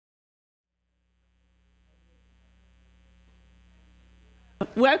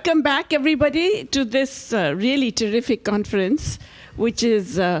Welcome back, everybody, to this really terrific conference, which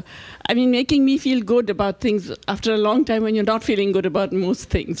is, making me feel good about things after a long time when you're not feeling good about most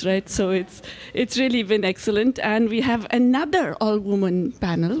things, right? So it's really been excellent. And we have another all-woman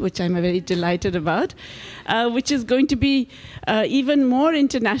panel, which I'm very delighted about, which is going to be even more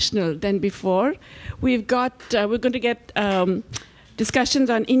international than before. We're going to get discussions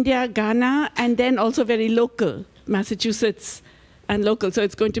on India, Ghana, and then also very local, Massachusetts, and local. So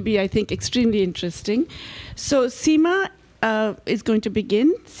it's going to be, I think, extremely interesting. So Seema is going to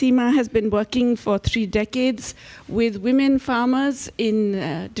begin. Seema has been working for 3 decades with women farmers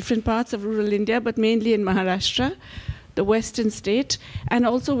in different parts of rural India, but mainly in Maharashtra, the western state, and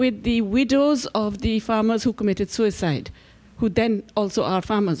also with the widows of the farmers who committed suicide, who then also are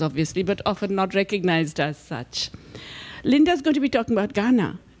farmers, obviously, but often not recognized as such. Lynda is going to be talking about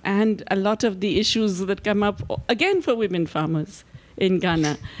Ghana and a lot of the issues that come up, again, for women farmers in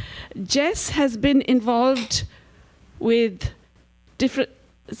Ghana. Jess has been involved with different...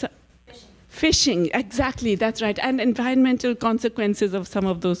 Fishing, exactly, that's right. And environmental consequences of some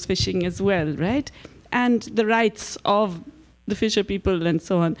of those fishing as well, right? And the rights of the fisher people and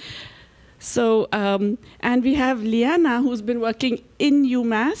so on. So, and we have Liana, who's been working in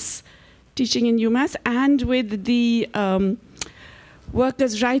UMass, teaching in UMass, and with the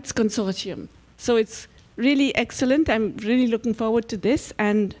Workers' Rights Consortium. So it's really excellent. I'm really looking forward to this.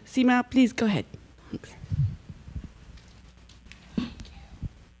 And Seema, please go ahead. Thanks.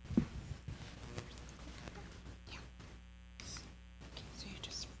 So you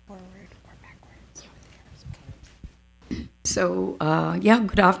just forward or backwards. So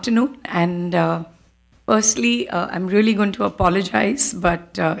good afternoon. And firstly, I'm really going to apologize,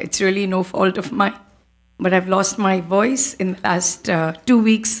 but it's really no fault of mine. But I've lost my voice in the last 2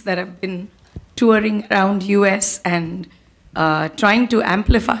 weeks that I've been touring around US and trying to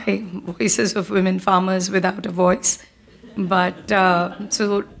amplify voices of women farmers without a voice. But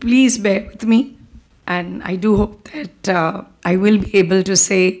so please bear with me. And I do hope that I will be able to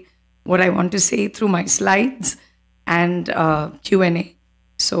say what I want to say through my slides and Q&A.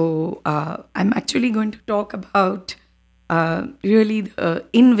 So I'm actually going to talk about really the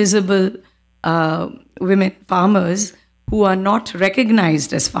invisible women farmers who are not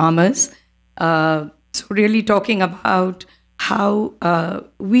recognized as farmers. So really talking about how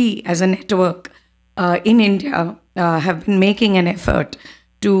we as a network in India have been making an effort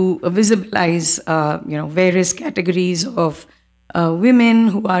to visualize various categories of women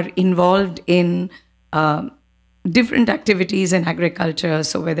who are involved in different activities in agriculture.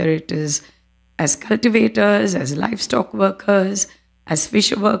 So whether it is as cultivators, as livestock workers, as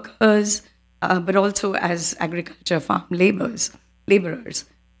fisher workers, but also as agriculture farm laborers.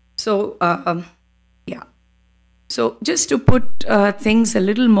 So, So just to put things a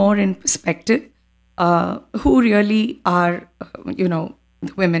little more in perspective, who really are,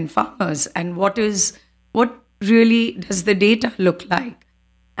 the women farmers, and what really does the data look like?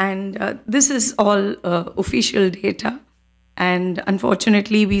 And this is all official data. And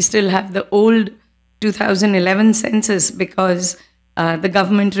unfortunately, we still have the old 2011 census because the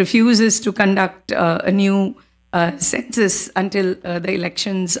government refuses to conduct a new census until the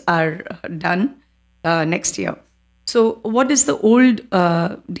elections are done next year. So what does the old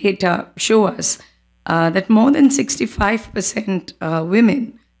data show us? That more than 65%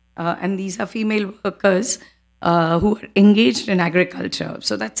 women, and these are female workers who are engaged in agriculture.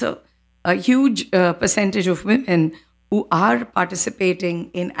 So that's a huge percentage of women who are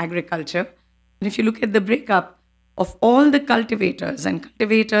participating in agriculture. And if you look at the breakup of all the cultivators, and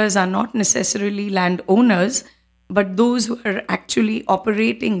cultivators are not necessarily landowners, but those who are actually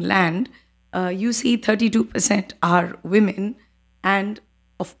operating land, you see 32% are women, and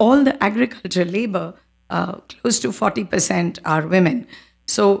of all the agriculture labor, close to 40% are women.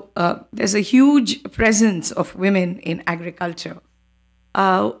 So there's a huge presence of women in agriculture.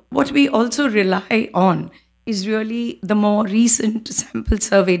 What we also rely on is really the more recent sample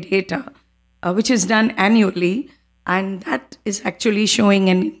survey data, which is done annually, and that is actually showing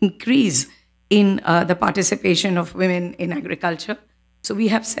an increase in the participation of women in agriculture. So we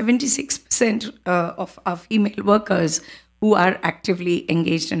have 76% of our female workers who are actively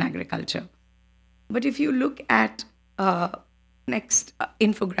engaged in agriculture. But if you look at next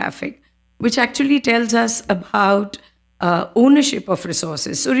infographic, which actually tells us about ownership of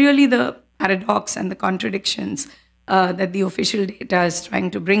resources. So really the paradox and the contradictions that the official data is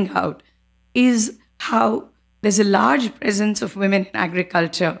trying to bring out is how there's a large presence of women in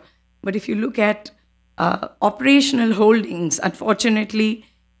agriculture. But if you look at operational holdings, unfortunately,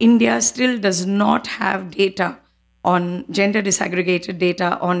 India still does not have data on gender disaggregated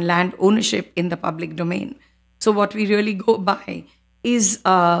data on land ownership in the public domain. So what we really go by is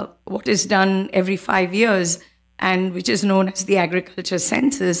what is done every 5 years, and which is known as the agriculture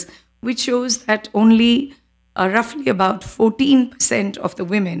census, which shows that only roughly about 14% of the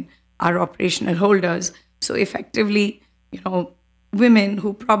women are operational holders. So effectively, women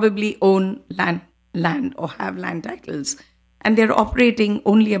who probably own land or have land titles, and they're operating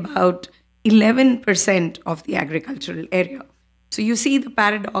only about 11% of the agricultural area. So you see the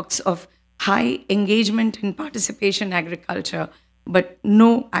paradox of high engagement and participation in agriculture, but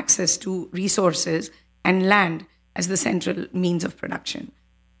no access to resources and land as the central means of production.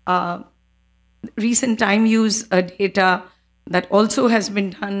 Recent time use data that also has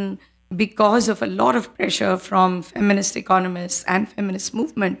been done because of a lot of pressure from feminist economists and feminist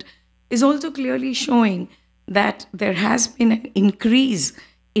movement is also clearly showing that there has been an increase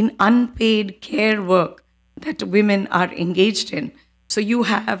in unpaid care work that women are engaged in. So you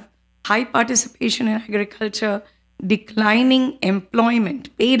have high participation in agriculture, declining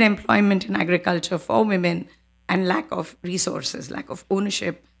employment, paid employment in agriculture for women, and lack of resources, lack of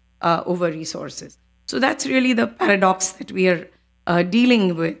ownership over resources. So that's really the paradox that we are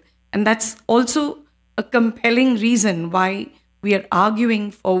dealing with. And that's also a compelling reason why we are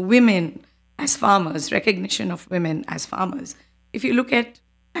arguing for women as farmers, recognition of women as farmers. If you look at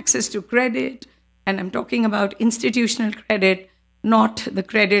access to credit, and I'm talking about institutional credit, not the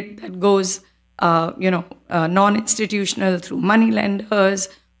credit that goes non-institutional through money lenders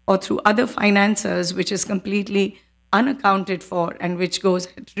or through other financiers, which is completely unaccounted for and which goes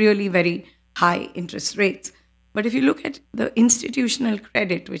at really very high interest rates. But if you look at the institutional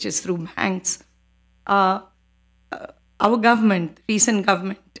credit, which is through banks, our government, recent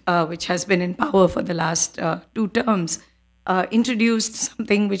government, which has been in power for the last 2 terms, introduced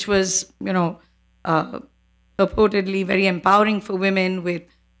something which was, purportedly very empowering for women with,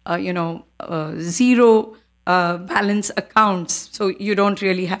 zero balance accounts. So you don't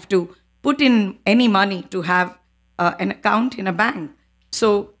really have to put in any money to have an account in a bank.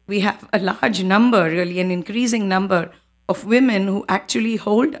 So we have a large number, really an increasing number of women who actually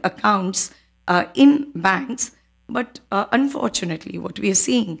hold accounts in banks. But unfortunately, what we are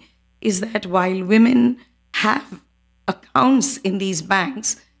seeing is that while women have accounts in these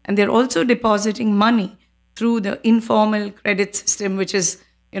banks, and they're also depositing money through the informal credit system, which is,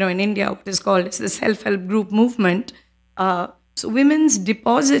 in India, what is called as the self-help group movement. So women's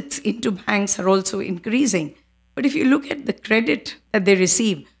deposits into banks are also increasing. But if you look at the credit that they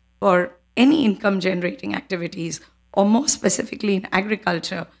receive for any income generating activities, or more specifically in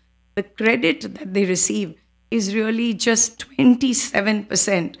agriculture, the credit that they receive is really just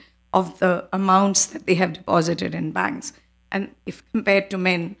 27% of the amounts that they have deposited in banks. And if compared to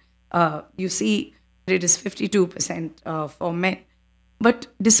men, you see that it is 52% for men. But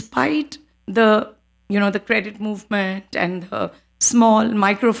despite the, the credit movement and the small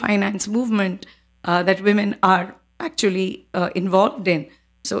microfinance movement that women are actually involved in,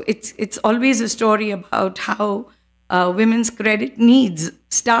 so it's always a story about how women's credit needs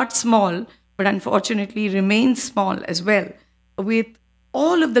start small, but unfortunately remain small as well, with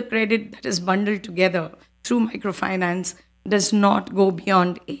all of the credit that is bundled together through microfinance does not go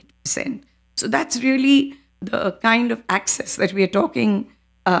beyond 8%. So that's really the kind of access that we are talking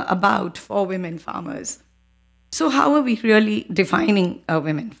about for women farmers. So how are we really defining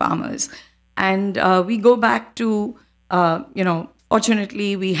women farmers? And we go back to,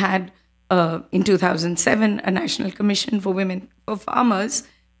 fortunately, we had in 2007 a National Commission for Women for Farmers,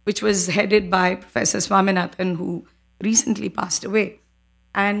 which was headed by Professor Swaminathan, who recently passed away.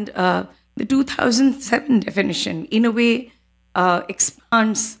 And the 2007 definition, in a way,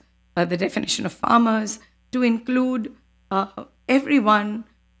 expands the definition of farmers to include everyone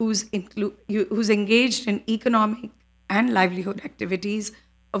who's engaged in economic and livelihood activities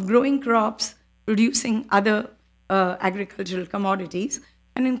of growing crops, producing other agricultural commodities,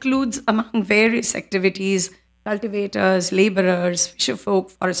 and includes among various activities cultivators, laborers,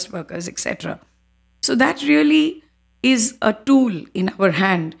 fisherfolk, forest workers, etc. So that really is a tool in our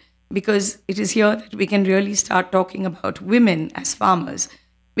hand, because it is here that we can really start talking about women as farmers.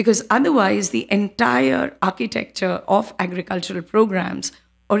 Because otherwise, the entire architecture of agricultural programs,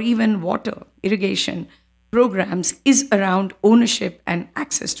 or even water irrigation programs, is around ownership and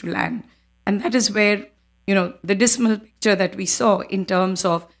access to land. And that is where, the dismal picture that we saw in terms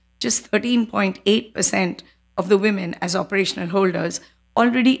of just 13.8% of the women as operational holders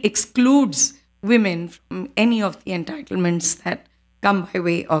already excludes women from any of the entitlements that come by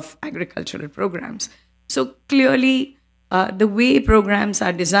way of agricultural programs. So clearly, the way programs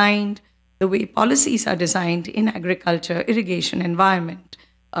are designed, the way policies are designed in agriculture, irrigation, environment,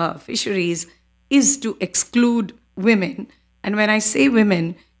 fisheries, is to exclude women. And when I say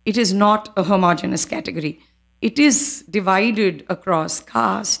women, it is not a homogeneous category. It is divided across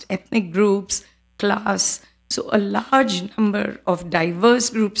caste, ethnic groups, class. So a large number of diverse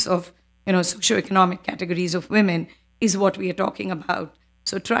groups of socioeconomic categories of women is what we are talking about.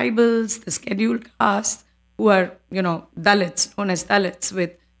 So tribals, the scheduled castes, who are Dalits, known as Dalits,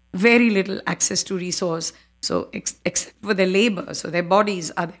 with very little access to resource. So except for their labor, so their bodies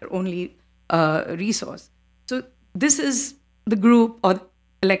are their only resource. So this is the group or the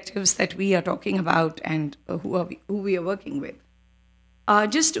collectives that we are talking about and who we are working with.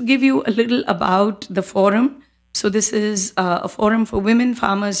 Just to give you a little about the forum. So this is a forum for women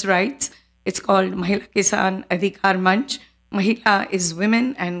farmers' rights. It's called Mahila Kisan Adhikar Manch. Mahila is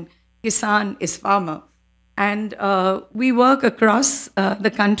women and Kisan is farmer. And we work across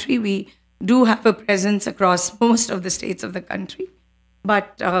the country. We do have a presence across most of the states of the country.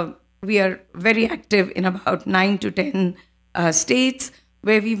 But we are very active in about 9 to 10 states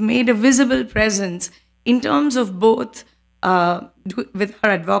where we've made a visible presence in terms of both with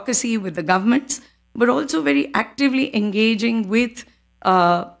our advocacy with the governments, but also very actively engaging with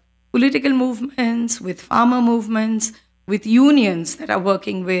political movements, with farmer movements, with unions that are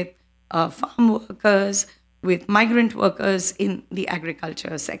working with farm workers, with migrant workers in the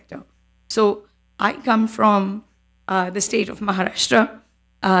agriculture sector. So I come from the state of Maharashtra.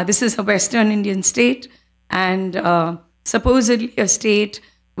 This is a Western Indian state and supposedly a state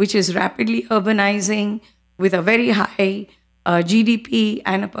which is rapidly urbanizing with a very high GDP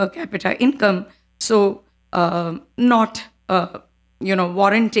and a per capita income. So not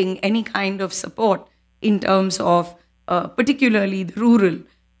warranting any kind of support in terms of particularly the rural,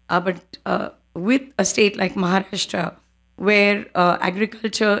 but with a state like Maharashtra, where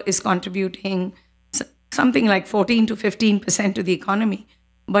agriculture is contributing something like 14 to 15% to the economy,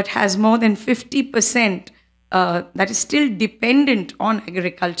 but has more than 50% that is still dependent on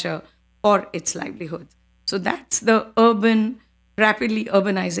agriculture for its livelihoods. So that's the urban, rapidly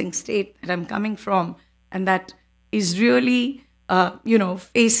urbanizing state that I'm coming from, and that is really,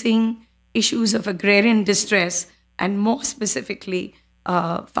 facing issues of agrarian distress and more specifically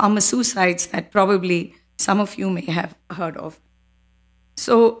farmer suicides that probably some of you may have heard of.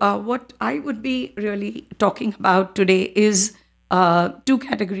 So what I would be really talking about today is two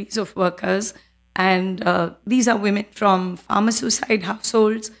categories of workers, and these are women from farmer suicide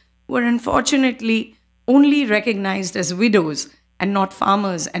households who are unfortunately only recognized as widows and not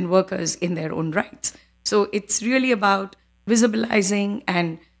farmers and workers in their own rights. So it's really about visibilizing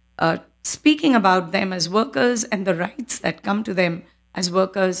and speaking about them as workers and the rights that come to them as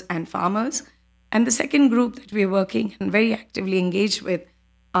workers and farmers. And the second group that we're working and very actively engaged with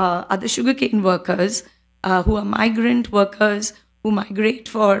are the sugarcane workers who are migrant workers who migrate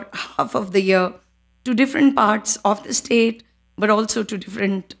for half of the year to different parts of the state, but also to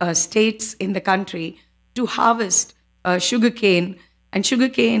different states in the country to harvest sugarcane. And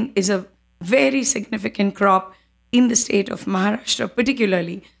sugarcane is a very significant crop in the state of Maharashtra,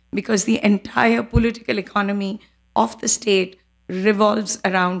 particularly because the entire political economy of the state revolves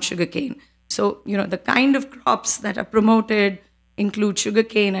around sugarcane. So, the kind of crops that are promoted include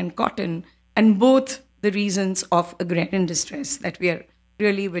sugarcane and cotton, and both the reasons of agrarian distress that we are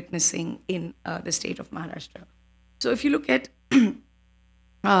really witnessing in the state of Maharashtra. So if you look at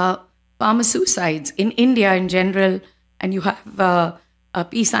farmer suicides in India in general, and you have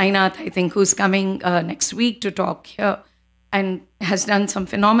P. Sainath, I think, who's coming next week to talk here and has done some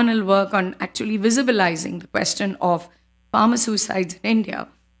phenomenal work on actually visibilizing the question of farmer suicides in India.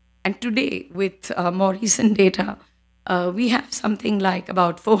 And today, with more recent data, we have something like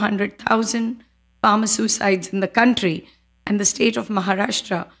about 400,000 farmer suicides in the country, and the state of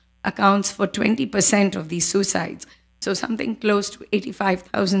Maharashtra accounts for 20% of these suicides. So something close to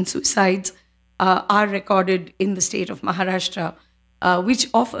 85,000 suicides are recorded in the state of Maharashtra, which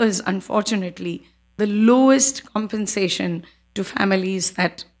offers, unfortunately, the lowest compensation to families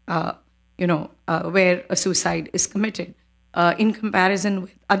that, where a suicide is committed, in comparison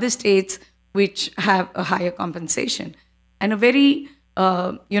with other states which have a higher compensation. And a very,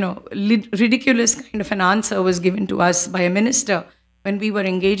 ridiculous kind of an answer was given to us by a minister when we were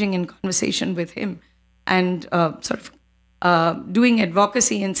engaging in conversation with him and doing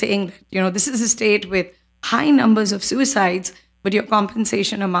advocacy and saying that, this is a state with high numbers of suicides, but your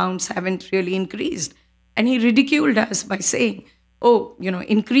compensation amounts haven't really increased. And he ridiculed us by saying,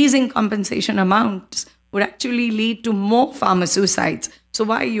 increasing compensation amounts would actually lead to more farmer suicides. So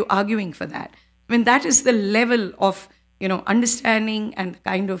why are you arguing for that? I mean, that is the level of, understanding and the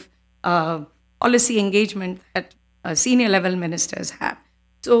kind of policy engagement that senior level ministers have.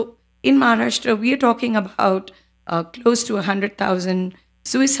 So in Maharashtra, we are talking about close to 100,000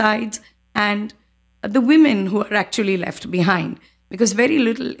 suicides, and the women who are actually left behind, because very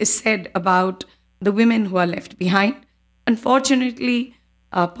little is said about the women who are left behind. Unfortunately,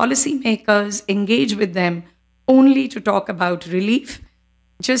 policymakers engage with them only to talk about relief,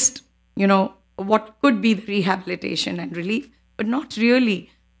 just, what could be the rehabilitation and relief, but not really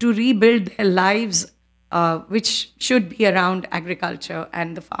to rebuild their lives, which should be around agriculture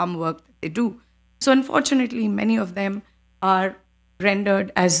and the farm work that they do. So unfortunately, many of them are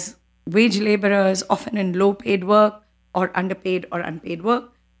rendered as wage laborers, often in low-paid work or underpaid or unpaid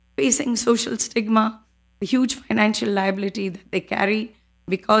work, facing social stigma, the huge financial liability that they carry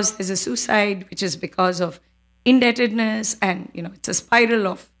because there's a suicide, which is because of indebtedness, and it's a spiral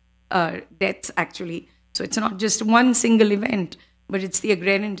of deaths actually. So it's not just one single event, but it's the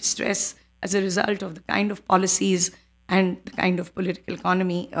agrarian distress as a result of the kind of policies and the kind of political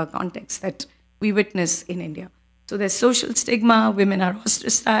economy context that we witness in India. So there's social stigma, women are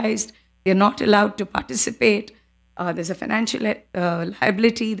ostracized, they're not allowed to participate, there's a financial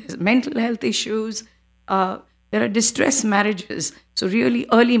liability, there's mental health issues, there are distress marriages. So really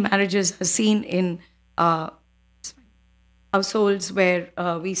early marriages are seen in households where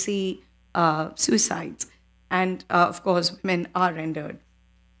we see suicides. And of course, women are rendered.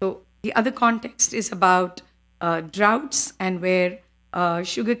 So the other context is about droughts and where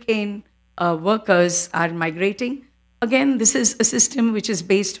sugarcane workers are migrating. Again, this is a system which is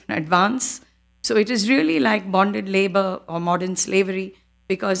based on advance. So it is really like bonded labor or modern slavery,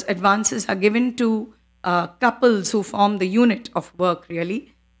 because advances are given to couples who form the unit of work,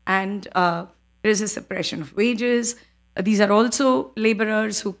 really. And there is a suppression of wages. These are also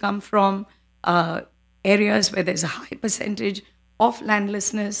laborers who come from areas where there's a high percentage of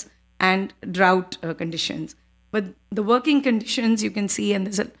landlessness and drought conditions. But the working conditions, you can see, and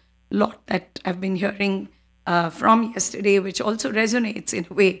there's a lot that I've been hearing from yesterday, which also resonates in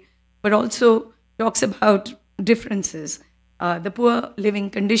a way, but also talks about differences, the poor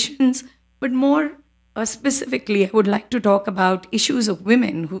living conditions. But more specifically, I would like to talk about issues of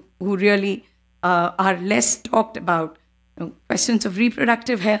women who really are less talked about. Questions of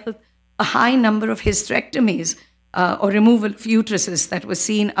reproductive health, a high number of hysterectomies or removal of uteruses that was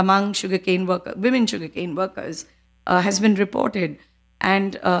seen among women sugarcane workers has been reported.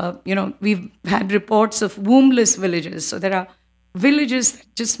 And, we've had reports of wombless villages. So there are villages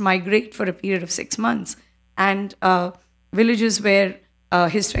that just migrate for a period of 6 months, and villages where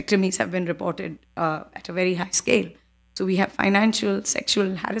hysterectomies have been reported at a very high scale. So we have financial,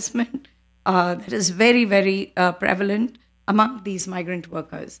 sexual harassment that is very, very prevalent among these migrant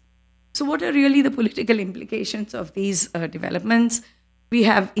workers. So what are really the political implications of these developments? We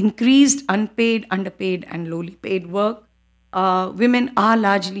have increased unpaid, underpaid, and lowly paid work. Women are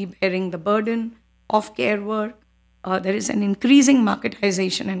largely bearing the burden of care work. There is an increasing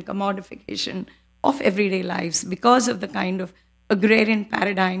marketization and commodification of everyday lives because of the kind of agrarian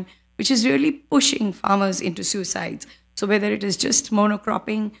paradigm which is really pushing farmers into suicides. So whether it is just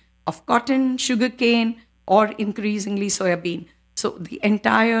monocropping of cotton, sugarcane, or increasingly soybean. So the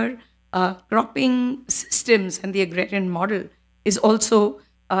entire cropping systems and the agrarian model is also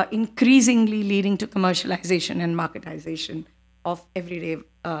increasingly leading to commercialization and marketization of everyday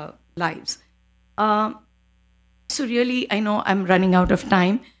lives. So really, I know I'm running out of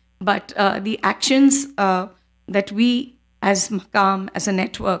time, but the actions that we as MAKAAM, as a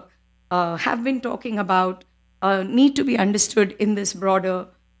network, have been talking about need to be understood in this broader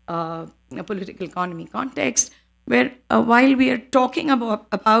political economy context, where while we are talking about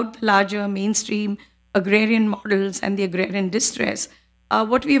the larger mainstream agrarian models and the agrarian distress,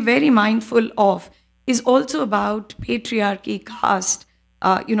 what we are very mindful of is also about patriarchy, caste,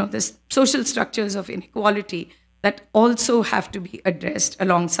 the social structures of inequality that also have to be addressed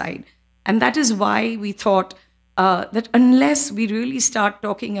alongside. And that is why we thought that unless we really start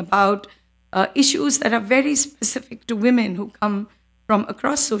talking about issues that are very specific to women who come from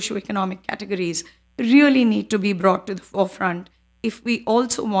across socioeconomic categories, really need to be brought to the forefront if we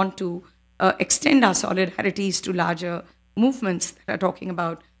also want to extend our solidarities to larger movements that are talking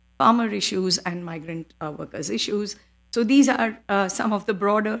about farmer issues and migrant workers issues. So these are some of the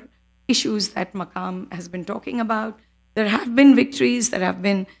broader issues that MAKAAM has been talking about. There have been victories that have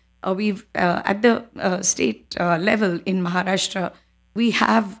been, at the state level in Maharashtra, we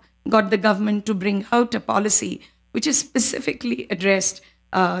have got the government to bring out a policy which is specifically addressed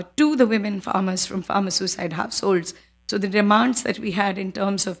to the women farmers from farmer suicide households. So the demands that we had in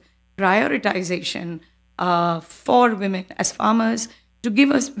terms of prioritization for women as farmers, to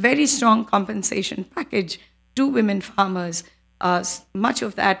give us very strong compensation package to women farmers. Much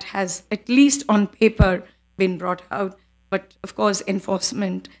of that has, at least on paper, been brought out. But of course,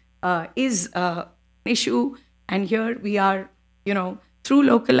 enforcement is an issue. And here we are, through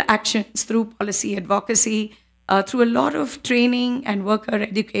local actions, through policy advocacy, through a lot of training and worker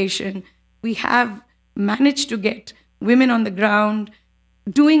education, we have managed to get women on the ground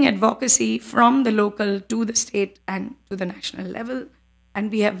doing advocacy from the local to the state and to the national level.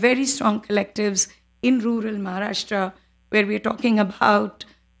 And we have very strong collectives in rural Maharashtra where we are talking about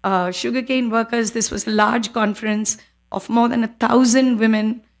sugarcane workers. This was a large conference of more than 1,000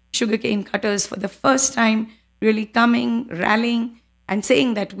 women sugarcane cutters for the first time, really coming, rallying, and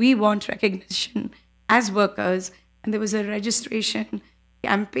saying that we want recognition as workers. And there was a registration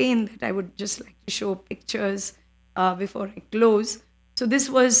campaign that I would just like to show pictures before I close. So this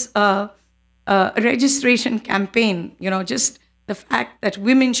was a registration campaign, just the fact that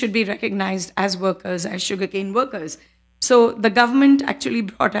women should be recognized as workers, as sugarcane workers. So the government actually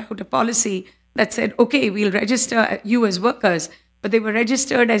brought out a policy that said, okay, we'll register you as workers, but they were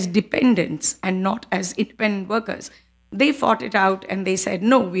registered as dependents and not as independent workers. They fought it out and they said,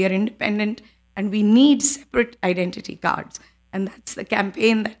 no, we are independent and we need separate identity cards. And that's the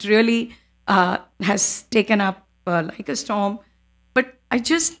campaign that really has taken up like a storm. But I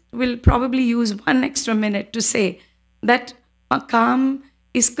just will probably use 1 extra minute to say that MAKAAM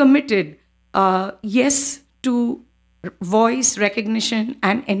is committed, yes, to voice recognition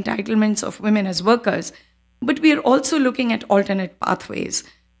and entitlements of women as workers, but we are also looking at alternate pathways.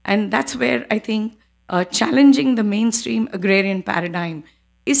 And that's where I think challenging the mainstream agrarian paradigm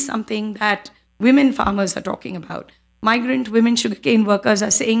is something that women farmers are talking about. Migrant women sugarcane workers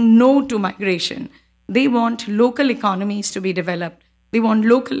are saying no to migration. They want local economies to be developed. They want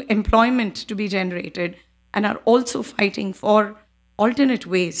local employment to be generated and are also fighting for alternate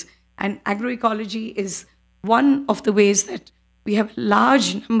ways. And agroecology is one of the ways that we have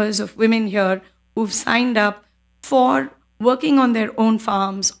large numbers of women here who've signed up for working on their own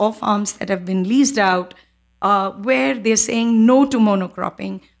farms or farms that have been leased out, where they're saying no to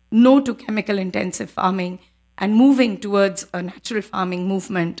monocropping, no to chemical intensive farming, and moving towards a natural farming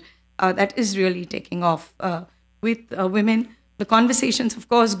movement that is really taking off with women. The conversations, of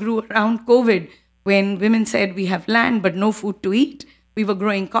course, grew around COVID when women said we have land but no food to eat. We were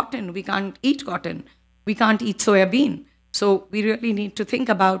growing cotton. We can't eat cotton. We can't eat soya bean. So we really need to think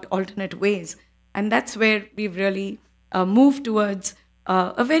about alternate ways. And that's where we've really moved towards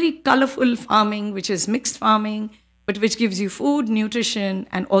a very colorful farming, which is mixed farming, but which gives you food, nutrition,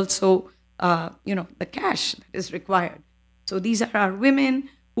 and also the cash that is required. So these are our women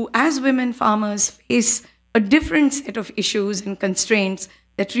who, as women farmers, face a different set of issues and constraints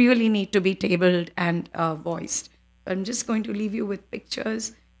that really need to be tabled and voiced. I'm just going to leave you with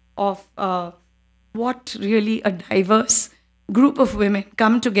pictures of what really a diverse group of women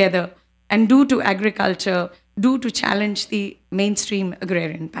come together and do to agriculture, do to challenge the mainstream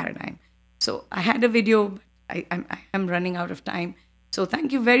agrarian paradigm. So I had a video, but I am running out of time. So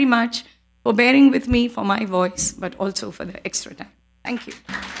thank you very much for bearing with me for my voice, but also for the extra time. Thank you.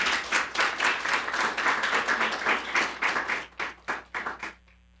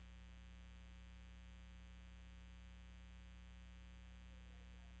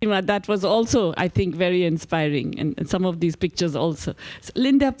 That was also, I think, very inspiring, and some of these pictures also. So,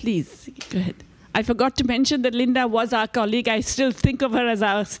 Lynda, please, go ahead. I forgot to mention that Lynda was our colleague. I still think of her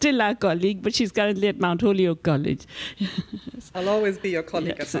as still our colleague, but she's currently at Mount Holyoke College. I'll always be your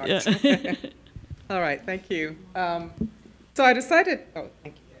colleague at heart. Yeah. All right, thank you. So I decided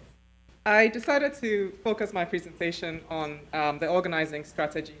to focus my presentation on the organizing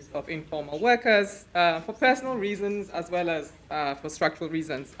strategies of informal workers for personal reasons as well as for structural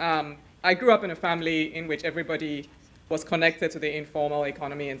reasons. I grew up in a family in which everybody was connected to the informal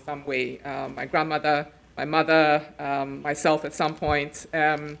economy in some way. My grandmother, my mother, myself at some point.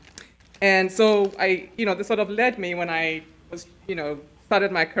 And so this sort of led me when I was,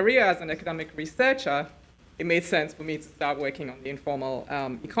 started my career as an academic researcher. It made sense for me to start working on the informal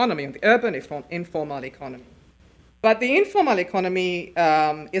economy, on the urban informal economy. But the informal economy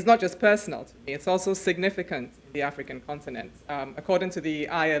is not just personal to me, it's also significant in the African continent. According to the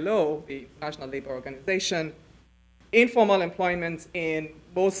ILO, the International Labour Organization, informal employment in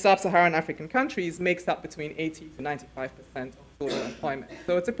most sub-Saharan African countries makes up between 80 to 95% of total employment.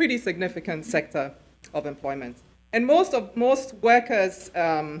 So it's a pretty significant sector of employment. And most workers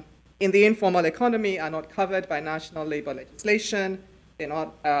in the informal economy are not covered by national labor legislation. They're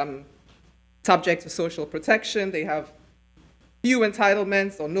not subject to social protection. They have few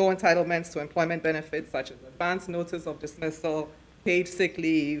entitlements or no entitlements to employment benefits, such as advance notice of dismissal, paid sick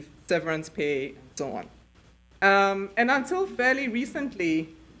leave, severance pay, and so on. And until fairly recently,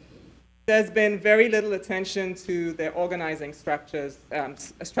 there's been very little attention to their organizing structures,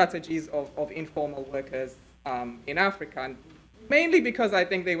 strategies of informal workers in Africa, mainly because I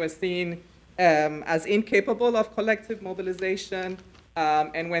think they were seen as incapable of collective mobilization.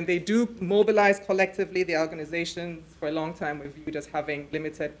 And when they do mobilize collectively, the organizations for a long time were viewed as having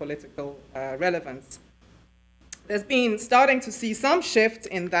limited political relevance. There's been starting to see some shift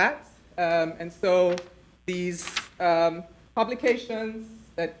in that. And so these publications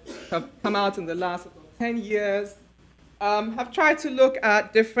that have come out in the last 10 years have tried to look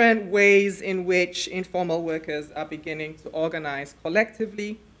at different ways in which informal workers are beginning to organize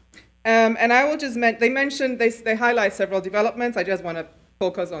collectively. And I will just they highlight several developments. I just want to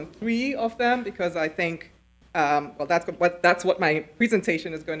focus on 3 of them because I think, well, that's what my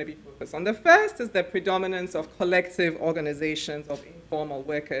presentation is going to be focused on. The first is the predominance of collective organizations of informal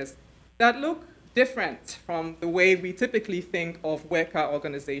workers that look different from the way we typically think of worker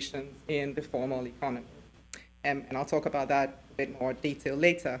organizations in the formal economy. And I'll talk about that a bit more detail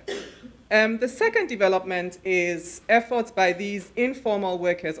later. The second development is efforts by these informal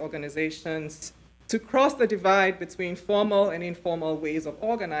workers' organizations to cross the divide between formal and informal ways of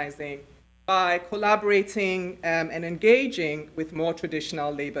organizing by collaborating and engaging with more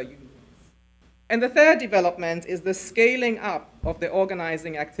traditional labor unions. And the third development is the scaling up of the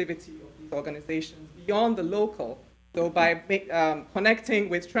organizing activity of these organizations beyond the local. So by connecting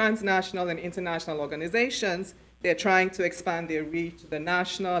with transnational and international organizations, they're trying to expand their reach to the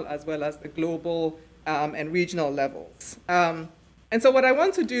national as well as the global and regional levels. And so what I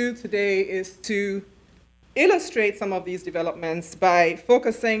want to do today is to illustrate some of these developments by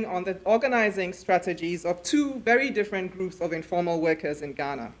focusing on the organizing strategies of 2 very different groups of informal workers in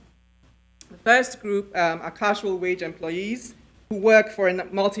Ghana. The first group are casual wage employees who work for a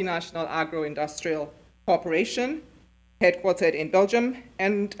multinational agro-industrial corporation headquartered in Belgium.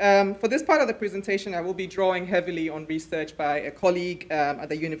 And for this part of the presentation, I will be drawing heavily on research by a colleague at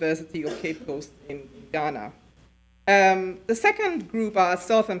the University of Cape Coast in Ghana. The second group are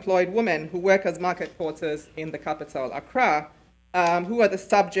self-employed women who work as market porters in the capital, Accra, who are the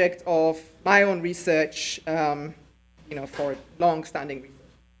subject of my own research, for long-standing research.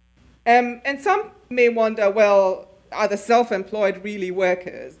 And some may wonder, well, are the self-employed really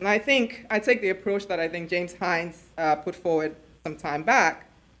workers? And I take the approach that I think James Hines put forward some time back,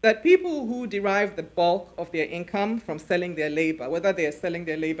 that people who derive the bulk of their income from selling their labor, whether they are selling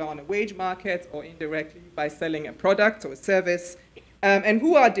their labor on a wage market or indirectly by selling a product or a service, and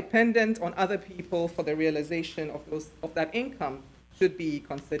who are dependent on other people for the realization of that income should be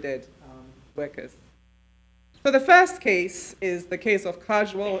considered workers. So the first case is the case of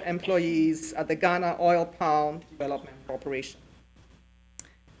casual employees at the Ghana Oil Palm Development Corporation,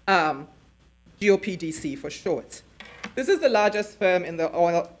 GOPDC for short. This is the largest firm in the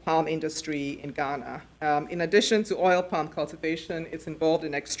oil palm industry in Ghana. In addition to oil palm cultivation, it's involved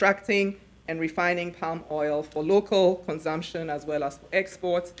in extracting and refining palm oil for local consumption as well as for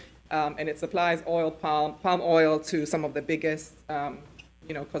export, and it supplies palm oil to some of the biggest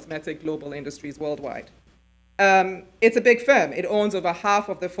cosmetic global industries worldwide. It's a big firm. It owns over half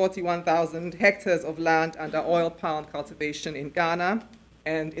of the 41,000 hectares of land under oil palm cultivation in Ghana,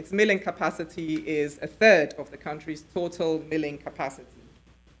 and its milling capacity is 1/3 of the country's total milling capacity.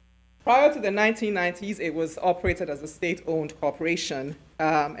 Prior to the 1990s, it was operated as a state-owned corporation,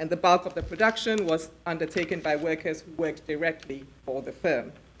 and the bulk of the production was undertaken by workers who worked directly for the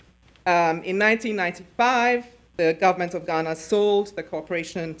firm. In 1995, the government of Ghana sold the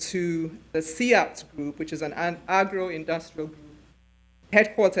corporation to the SIAT Group, which is an agro-industrial group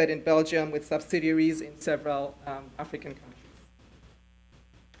headquartered in Belgium with subsidiaries in several African countries.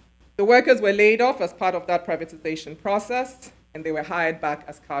 The workers were laid off as part of that privatization process, and they were hired back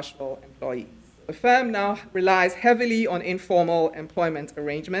as casual employees. The firm now relies heavily on informal employment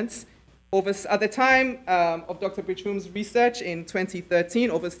arrangements. At the time of Dr. Bichum's research in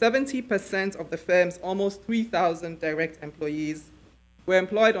 2013, over 70% of the firm's almost 3,000 direct employees were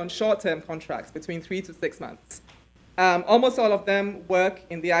employed on short-term contracts between 3 to 6 months. Almost all of them work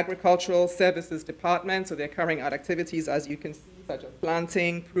in the agricultural services department, so they're carrying out activities, as you can see, such as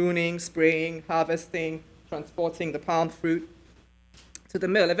planting, pruning, spraying, harvesting, transporting the palm fruit to the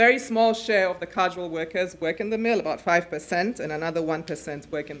mill. A very small share of the casual workers work in the mill, about 5%, and another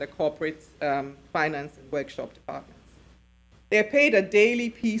 1% work in the corporate finance and workshop departments. They're paid a daily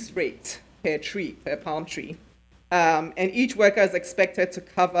piece rate per palm tree, and each worker is expected to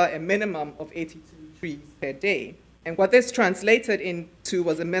cover a minimum of 82 trees per day. And what this translated into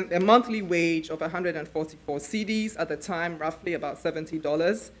was a monthly wage of 144 cedis, at the time roughly about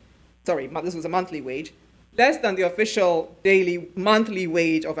 $70. Sorry, this was a monthly wage, less than the official daily monthly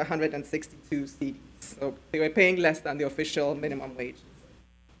wage of 162 cedis. So they were paying less than the official minimum wage.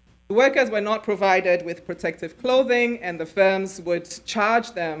 The workers were not provided with protective clothing, and the firms would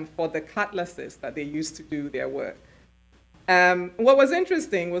charge them for the cutlasses that they used to do their work. What was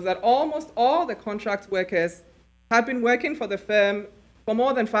interesting was that almost all the contract workers had been working for the firm for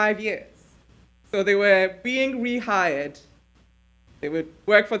more than 5 years. So they were being rehired. They would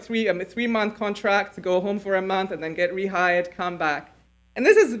work for a 3-month contract, go home for a month, and then get rehired, come back. And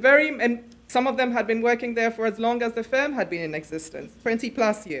this is and some of them had been working there for as long as the firm had been in existence, 20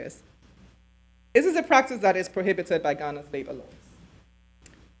 plus years. This is a practice that is prohibited by Ghana's labor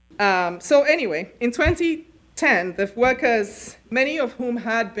laws. So anyway, in 2010, the workers, many of whom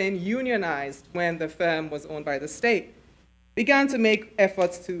had been unionized when the firm was owned by the state, began to make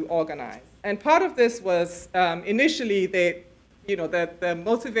efforts to organize. And part of this was initially the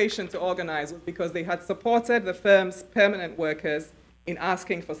motivation to organize was because they had supported the firm's permanent workers in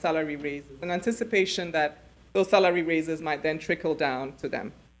asking for salary raises, in anticipation that those salary raises might then trickle down to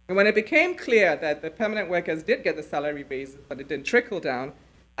them. And when it became clear that the permanent workers did get the salary raises, but it didn't trickle down,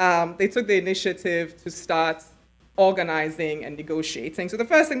 they took the initiative to start organizing and negotiating. So the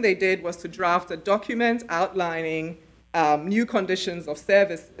first thing they did was to draft a document outlining new conditions of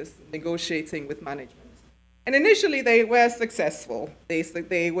services, negotiating with management. And initially, they were successful.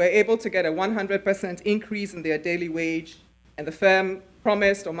 They were able to get a 100% increase in their daily wage, and the firm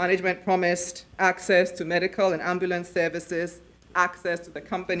promised, or management promised, access to medical and ambulance services, access to the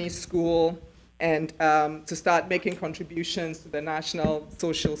company school, and to start making contributions to the National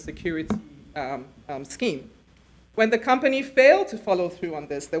Social Security scheme. When the company failed to follow through on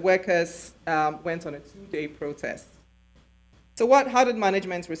this, the workers went on a 2-day protest. So how did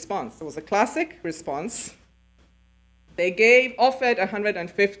management respond? It was a classic response. They offered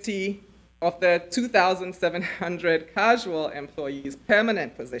 150 of the 2,700 casual employees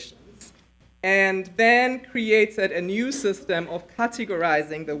permanent positions, and then created a new system of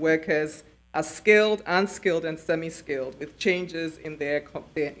categorizing the workers as skilled, unskilled, and semi-skilled, with changes in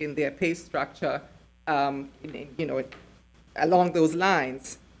their pay structure along those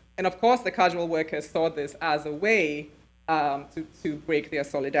lines. And of course, the casual workers saw this as a way to break their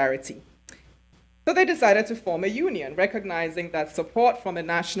solidarity. So they decided to form a union, recognizing that support from a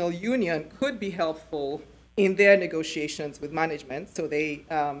national union could be helpful in their negotiations with management. So they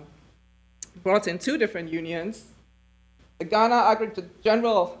brought in 2 different unions: the Ghana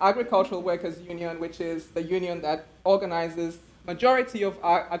General Agricultural Workers Union, which is the union that organizes majority of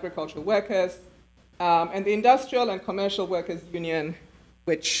our agricultural workers, and the Industrial and Commercial Workers Union,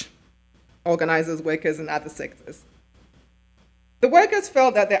 which organizes workers in other sectors. The workers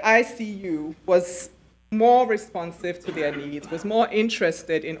felt that the ICU was more responsive to their needs, was more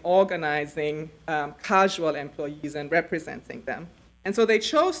interested in organizing casual employees and representing them. And so they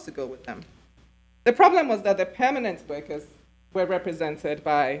chose to go with them. The problem was that the permanent workers were represented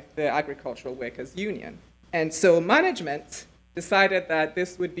by the Agricultural Workers Union. And so management decided that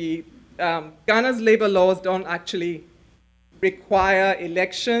this would be, Ghana's labor laws don't actually require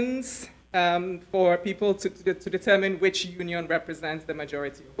elections for people to determine which union represents the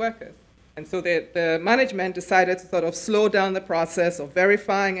majority of workers. And so the management decided to sort of slow down the process of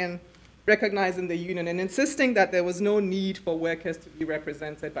verifying and recognizing the union and insisting that there was no need for workers to be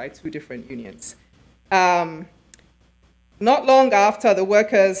represented by 2 different unions. Not long after, the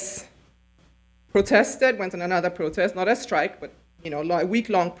workers protested, went on another protest, not a strike, but a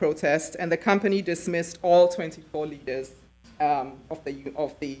week-long protest, and the company dismissed all 24 leaders of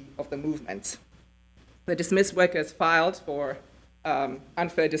the movement. The dismissed workers filed for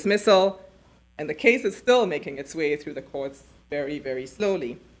unfair dismissal, and the case is still making its way through the courts very, very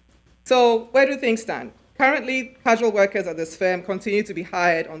slowly. So where do things stand? Currently, casual workers at this firm continue to be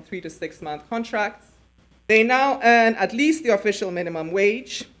hired on 3 to 6 month contracts. They now earn at least the official minimum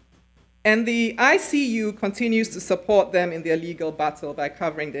wage, and the ICU continues to support them in their legal battle by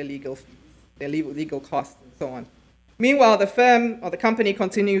covering their legal fees, their legal costs, and so on. Meanwhile, the firm or the company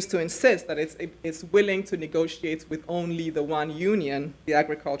continues to insist that it's willing to negotiate with only the one union, the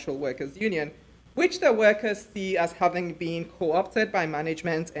Agricultural Workers Union, which the workers see as having been co-opted by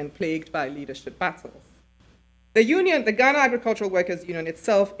management and plagued by leadership battles. The union, the Ghana Agricultural Workers Union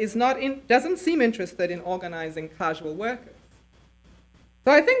itself, doesn't seem interested in organizing casual workers.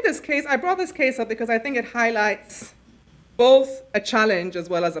 So I brought this case up because I think it highlights both a challenge as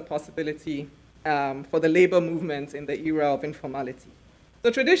well as a possibility for the labor movement in the era of informality. So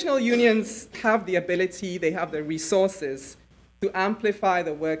traditional unions have the ability, they have the resources to amplify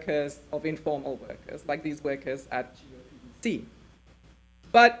the workers of informal workers, like these workers at GOPC.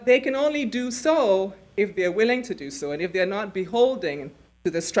 But they can only do so if they're willing to do so, and if they're not beholden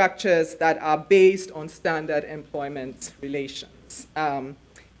to the structures that are based on standard employment relations.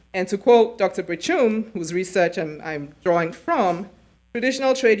 And to quote Dr. Brichum, whose research I'm drawing from,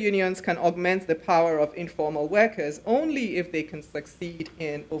 traditional trade unions can augment the power of informal workers only if they can succeed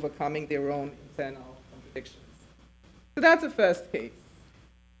in overcoming their own internal contradictions. So that's the first case.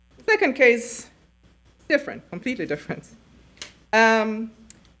 The second case, different, completely different.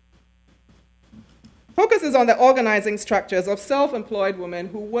 Focuses on the organizing structures of self-employed women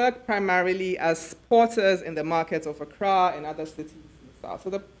who work primarily as porters in the markets of Accra and other cities in the south. So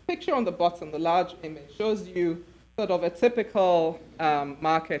the picture on the bottom, the large image, shows you sort of a typical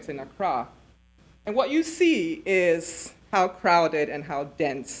market in Accra. And what you see is how crowded and how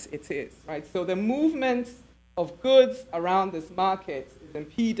dense it is, right? So the movement of goods around this market is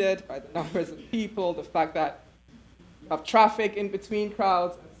impeded by the numbers of people, the fact that you have traffic in between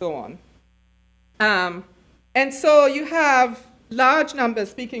crowds, and so on. And so you have large numbers,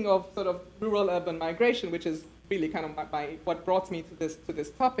 speaking of sort of rural-urban migration, which is really kind of what brought me to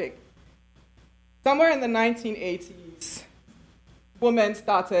this topic. Somewhere in the 1980s, women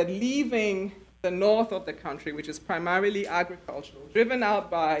started leaving the north of the country, which is primarily agricultural, driven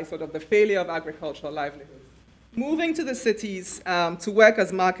out by sort of the failure of agricultural livelihoods, moving to the cities to work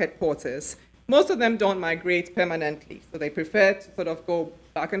as market porters. Most of them don't migrate permanently, so they prefer to sort of go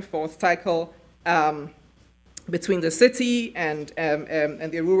back and forth, cycle between the city and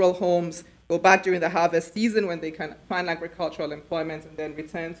their rural homes, go back during the harvest season when they can find agricultural employment, and then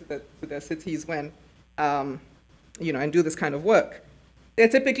return to their cities when, and do this kind of work. They're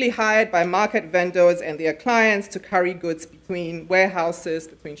typically hired by market vendors and their clients to carry goods between warehouses,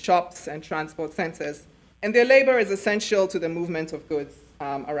 between shops and transport centers. And their labor is essential to the movement of goods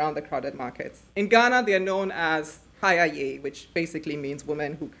around the crowded markets. In Ghana, they are known as Hayaye, which basically means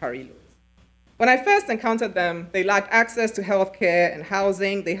women who carry loads. When I first encountered them, they lacked access to healthcare and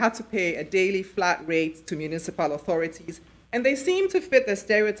housing. They had to pay a daily flat rate to municipal authorities, and they seemed to fit the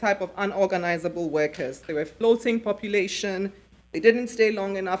stereotype of unorganizable workers. They were floating population. They didn't stay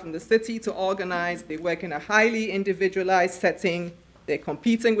long enough in the city to organize. They work in a highly individualized setting. They're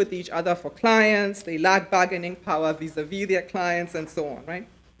competing with each other for clients. They lack bargaining power vis-a-vis their clients, and so on, right?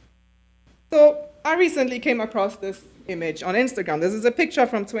 So I recently came across this image on Instagram. This is a picture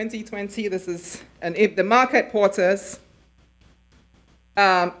from 2020. This is the market porters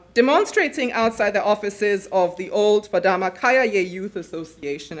demonstrating outside the offices of the old Fadama Kayaye Youth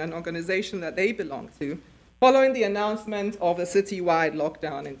Association, an organization that they belong to, following the announcement of a citywide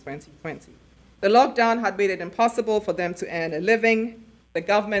lockdown in 2020. The lockdown had made it impossible for them to earn a living. The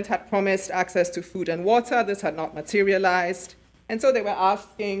government had promised access to food and water. This had not materialized. And so they were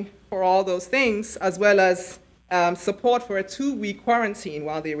asking for all those things, as well as support for a 2-week quarantine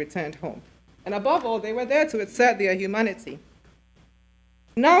while they returned home. And above all, they were there to assert their humanity.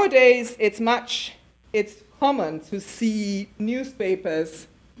 Nowadays, it's common to see newspapers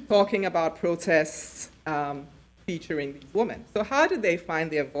talking about protests featuring these women. So how did they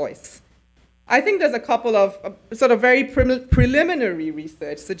find their voice? I think there's a couple of sort of very preliminary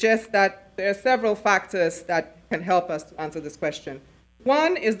research suggests that there are several factors that can help us to answer this question.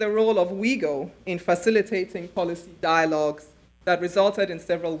 One is the role of WIGO in facilitating policy dialogues that resulted in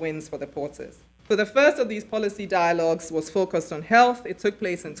several wins for the porters. So the first of these policy dialogues was focused on health. It took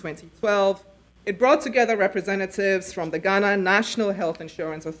place in 2012. It brought together representatives from the Ghana National Health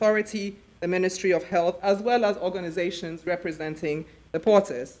Insurance Authority, the Ministry of Health, as well as organizations representing the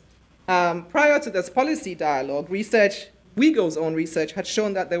porters. Prior to this policy dialogue, WIGO's own research had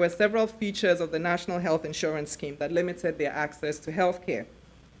shown that there were several features of the National Health Insurance Scheme that limited their access to health care.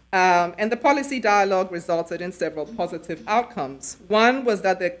 And the policy dialogue resulted in several positive outcomes. One was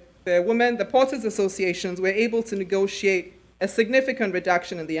that the porters associations were able to negotiate a significant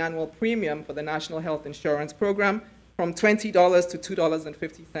reduction in the annual premium for the National Health Insurance Program from $20 to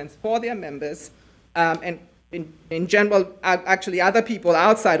 $2.50 for their members. And in general, actually other people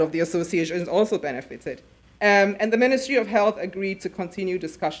outside of the associations also benefited. And the Ministry of Health agreed to continue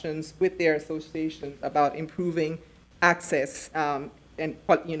discussions with their associations about improving access and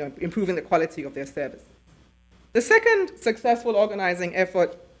improving the quality of their services. The second successful organizing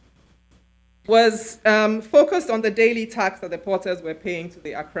effort was focused on the daily tax that the porters were paying to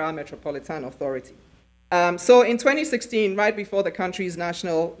the Accra Metropolitan Authority. So in 2016, right before the country's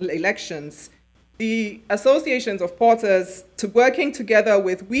national elections, the associations of porters, working together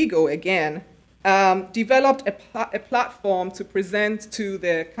with WIGO again, developed a platform to present to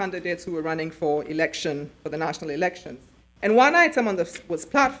the candidates who were running for the national elections. And one item on the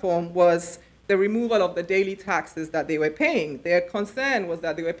platform was the removal of the daily taxes that they were paying. Their concern was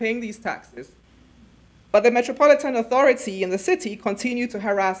that they were paying these taxes, but the Metropolitan Authority in the city continued to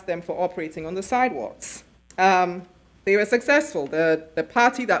harass them for operating on the sidewalks. They were successful. The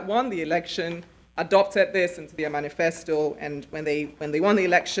party that won the election adopted this into their manifesto, and when they won the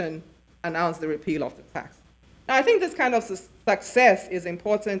election, announced the repeal of the tax. Now, I think this kind of success is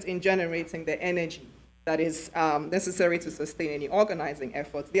important in generating the energy that is necessary to sustain any organizing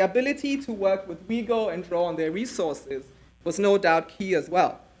efforts. The ability to work with WIGO and draw on their resources was no doubt key as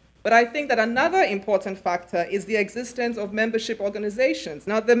well. But I think that another important factor is the existence of membership organizations.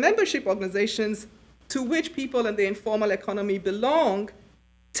 Now, the membership organizations to which people in the informal economy belong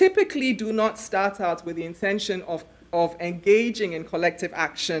typically do not start out with the intention of engaging in collective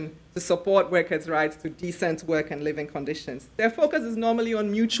action to support workers' rights to decent work and living conditions. Their focus is normally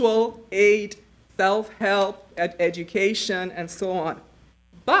on mutual aid, self-help, education, and so on.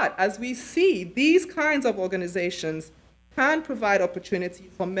 But as we see, these kinds of organizations can provide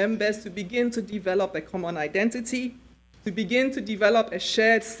opportunities for members to begin to develop a common identity, to begin to develop a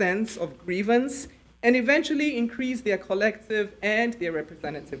shared sense of grievance, and eventually increase their collective and their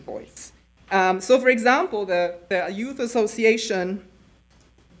representative voice. So for example, the Youth Association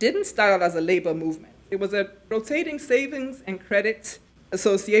didn't start out as a labor movement. It was a rotating savings and credit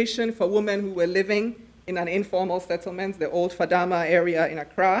association for women who were living in an informal settlement, the old Fadama area in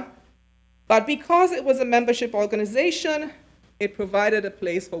Accra. But because it was a membership organization, it provided a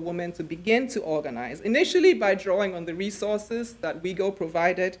place for women to begin to organize, initially by drawing on the resources that WIGO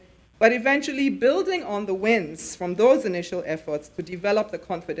provided, but eventually building on the wins from those initial efforts to develop the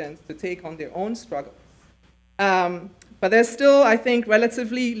confidence to take on their own struggles. But there's still, I think,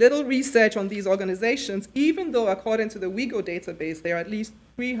 relatively little research on these organizations, even though according to the WIGO database, there are at least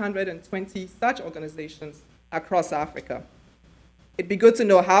 320 such organizations across Africa. It'd be good to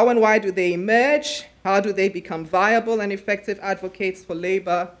know how and why do they emerge, how do they become viable and effective advocates for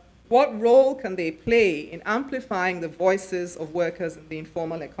labor, what role can they play in amplifying the voices of workers in the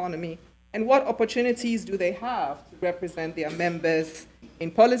informal economy, and what opportunities do they have to represent their members in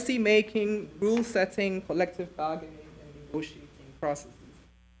policy making, rule setting, collective bargaining, and negotiating processes.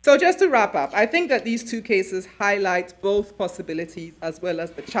 So just to wrap up, I think that these two cases highlight both possibilities as well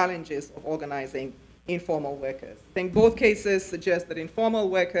as the challenges of organizing informal workers. I think both cases suggest that informal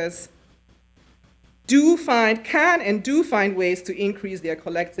workers can find ways to increase their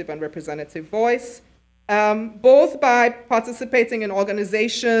collective and representative voice, both by participating in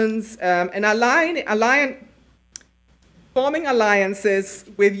organizations and forming alliances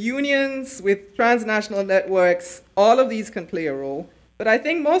with unions, with transnational networks. All of these can play a role. But I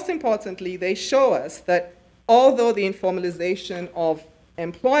think most importantly, they show us that although the informalization of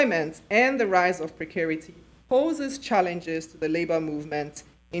employment and the rise of precarity poses challenges to the labor movement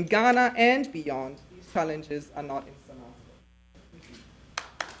in Ghana and beyond, these challenges are not insurmountable.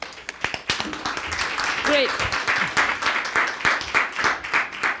 Great.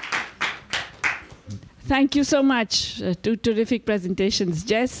 Thank you so much. Two terrific presentations.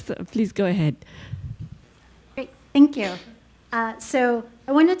 Jess, please go ahead. Great, thank you. So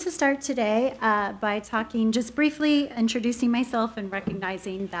I wanted to start today by talking, just briefly introducing myself and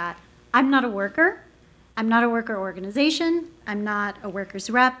recognizing that I'm not a worker. I'm not a worker organization. I'm not a workers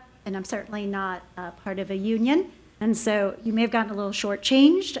rep, and I'm certainly not part of a union. And so you may have gotten a little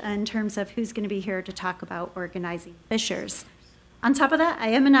shortchanged in terms of who's going to be here to talk about organizing fishers. On top of that, I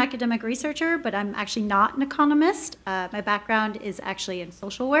am an academic researcher, but I'm actually not an economist. My background is actually in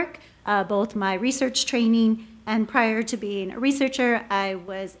social work, both my research training, and prior to being a researcher, I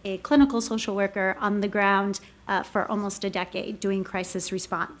was a clinical social worker on the ground for almost a decade doing crisis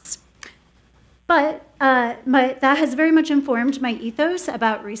response. But that has very much informed my ethos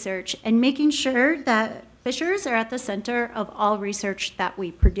about research and making sure that fishers are at the center of all research that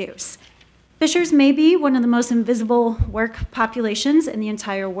we produce. Fishers may be one of the most invisible work populations in the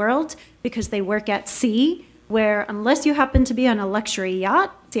entire world because they work at sea, where unless you happen to be on a luxury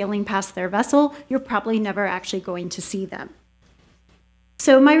yacht sailing past their vessel, you're probably never actually going to see them.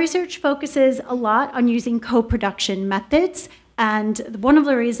 So my research focuses a lot on using co-production methods, and one of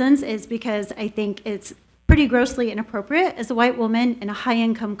the reasons is because I think it's pretty grossly inappropriate as a white woman in a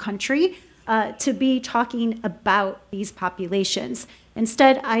high-income country to be talking about these populations.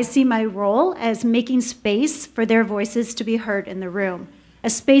 Instead, I see my role as making space for their voices to be heard in the room, a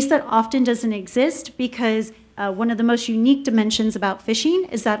space that often doesn't exist because one of the most unique dimensions about fishing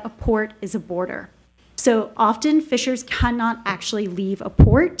is that a port is a border. So often fishers cannot actually leave a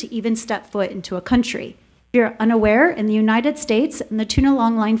port to even step foot into a country. If you're unaware, in the United States, in the tuna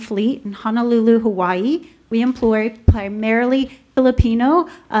longline fleet in Honolulu, Hawaii, we employ primarily Filipino,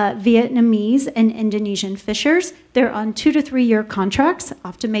 Vietnamese, and Indonesian fishers. They're on 2 to 3 year contracts,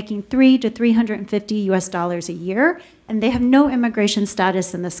 often making $300 to $350 a year, and they have no immigration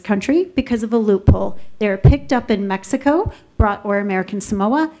status in this country because of a loophole. They're picked up in Mexico, or American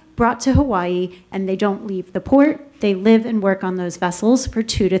Samoa, brought to Hawaii, and they don't leave the port. They live and work on those vessels for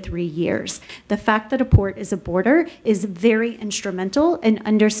 2 to 3 years. The fact that a port is a border is very instrumental in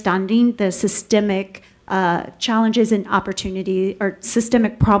understanding the systemic challenges and opportunity or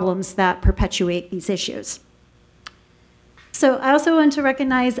systemic problems that perpetuate these issues. So I also want to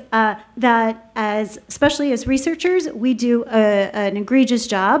recognize that especially as researchers, we do an egregious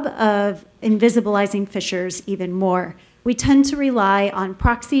job of invisibilizing fishers even more. We tend to rely on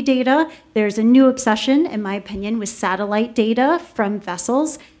proxy data. There's a new obsession, in my opinion, with satellite data from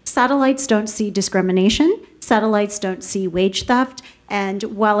vessels. Satellites don't see discrimination. Satellites don't see wage theft. And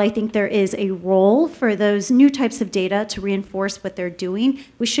while I think there is a role for those new types of data to reinforce what they're doing,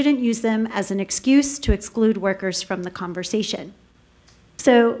 we shouldn't use them as an excuse to exclude workers from the conversation.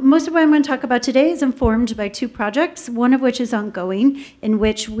 So most of what I'm going to talk about today is informed by 2 projects, one of which is ongoing, in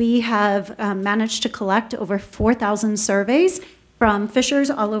which we have managed to collect over 4,000 surveys from fishers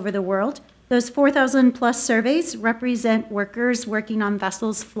all over the world. Those 4,000 plus surveys represent workers working on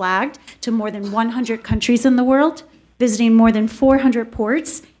vessels flagged to more than 100 countries in the world, visiting more than 400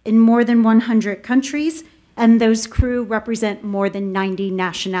 ports in more than 100 countries, and those crew represent more than 90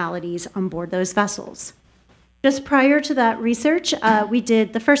 nationalities on board those vessels. Just prior to that research, we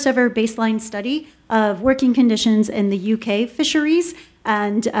did the first ever baseline study of working conditions in the UK fisheries,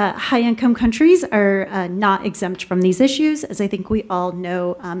 and high-income countries are not exempt from these issues, as I think we all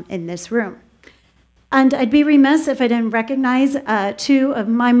know in this room. And I'd be remiss if I didn't recognize 2 of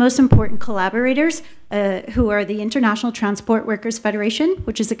my most important collaborators, who are the International Transport Workers Federation,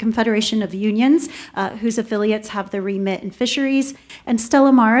 which is a confederation of unions whose affiliates have the remit in fisheries, and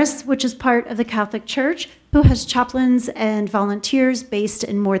Stella Maris, which is part of the Catholic Church, who has chaplains and volunteers based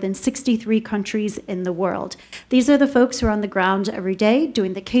in more than 63 countries in the world. These are the folks who are on the ground every day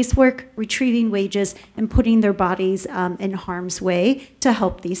doing the casework, retrieving wages, and putting their bodies in harm's way to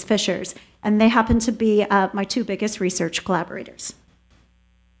help these fishers. And they happen to be my 2 biggest research collaborators.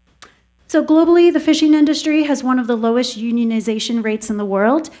 So globally, the fishing industry has one of the lowest unionization rates in the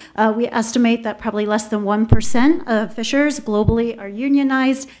world. We estimate that probably less than 1% of fishers globally are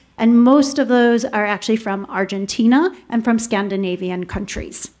unionized, and most of those are actually from Argentina and from Scandinavian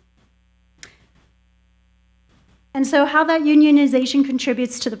countries. And so how that unionization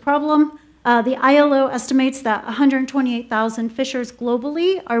contributes to the problem, the ILO estimates that 128,000 fishers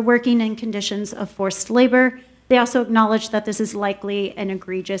globally are working in conditions of forced labor. They also acknowledge that this is likely an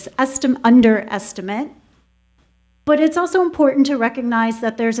egregious underestimate. But it's also important to recognize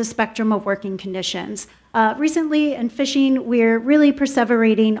that there's a spectrum of working conditions. Recently in fishing, we're really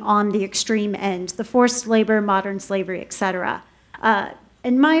perseverating on the extreme end, the forced labor, modern slavery, etc.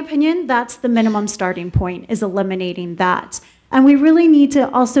 In my opinion, that's the minimum starting point, is eliminating that. And we really need to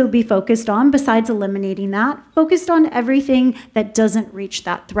also be focused on, besides eliminating that, focused on everything that doesn't reach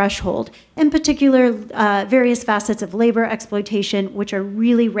that threshold. In particular, various facets of labor exploitation, which are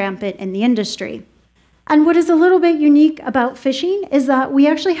really rampant in the industry. And what is a little bit unique about fishing is that we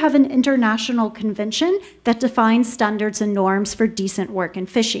actually have an international convention that defines standards and norms for decent work in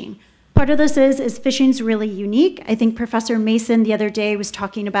fishing. Part of this is fishing's really unique. I think Professor Mason the other day was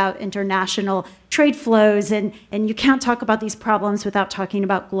talking about international trade flows, and you can't talk about these problems without talking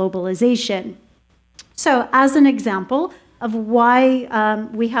about globalization. So as an example of why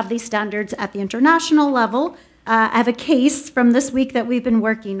we have these standards at the international level, I have a case from this week that we've been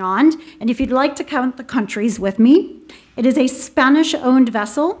working on, and if you'd like to count the countries with me, it is a Spanish-owned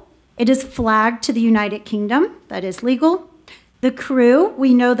vessel. It is flagged to the United Kingdom. That is legal. The crew,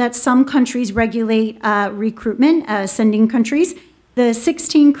 we know that some countries regulate recruitment, sending countries. The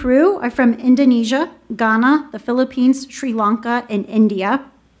 16 crew are from Indonesia, Ghana, the Philippines, Sri Lanka, and India.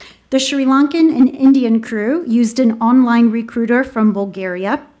 The Sri Lankan and Indian crew used an online recruiter from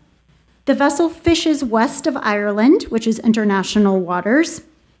Bulgaria. The vessel fishes west of Ireland, which is international waters.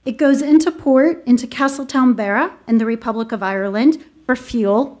 It goes into port, into Castletown Barra in the Republic of Ireland for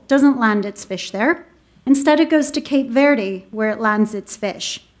fuel, doesn't land its fish there. Instead, it goes to Cape Verde, where it lands its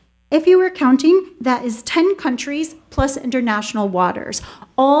fish. If you were counting, that is 10 countries plus international waters,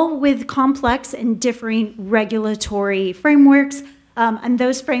 all with complex and differing regulatory frameworks. And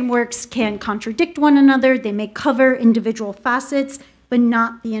those frameworks can contradict one another. They may cover individual facets, but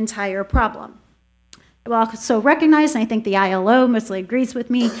not the entire problem. also recognize, and I think the ILO mostly agrees with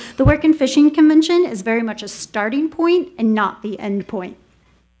me, the Work and Fishing Convention is very much a starting point and not the end point.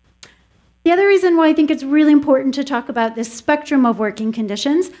 The other reason why I think it's really important to talk about this spectrum of working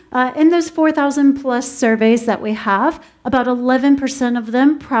conditions, in those 4,000 plus surveys that we have, about 11% of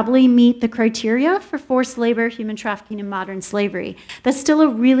them probably meet the criteria for forced labor, human trafficking, and modern slavery. That's still a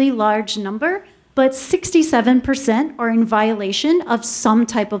really large number, but 67% are in violation of some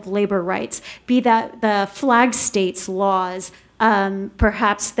type of labor rights, be that the flag states laws,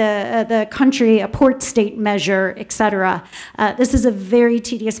 perhaps the country, a port state measure, et cetera. This is a very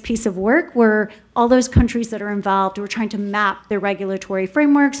tedious piece of work where all those countries that are involved, we're trying to map their regulatory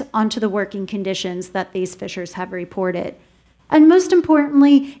frameworks onto the working conditions that these fishers have reported. And most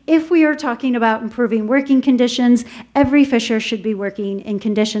importantly, if we are talking about improving working conditions, every fisher should be working in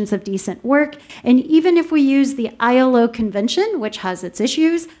conditions of decent work. And even if we use the ILO convention, which has its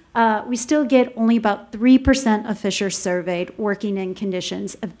issues, we still get only about 3% of fishers surveyed working in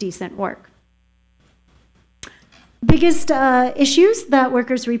conditions of decent work. Biggest issues that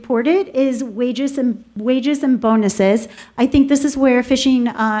workers reported is wages and bonuses. I think this is where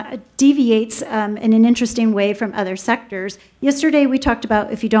fishing deviates in an interesting way from other sectors. Yesterday we talked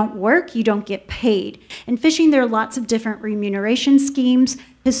about if you don't work, you don't get paid. In fishing, there are lots of different remuneration schemes.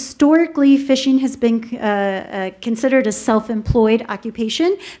 Historically, fishing has been considered a self-employed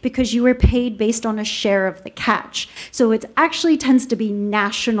occupation because you were paid based on a share of the catch. So it actually tends to be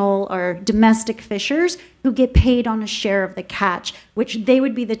national or domestic fishers who get paid on a share of the catch, which they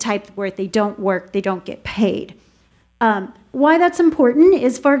would be the type where if they don't work, they don't get paid. Why that's important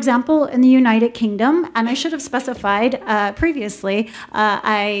is, for example, in the United Kingdom, and I should have specified previously,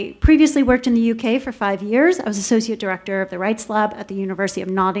 I previously worked in the UK for 5 years. I was Associate Director of the Rights Lab at the University of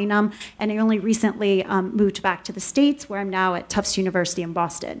Nottingham, and I only recently moved back to the States, where I'm now at Tufts University in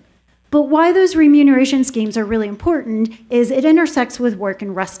Boston. But why those remuneration schemes are really important is it intersects with work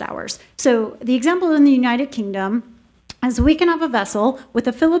and rest hours. So the example in the United Kingdom, as we can have a vessel with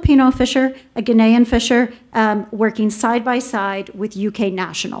a Filipino fisher, a Ghanaian fisher, working side by side with UK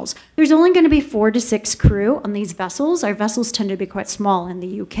nationals. There's only going to be 4 to 6 crew on these vessels. Our vessels tend to be quite small in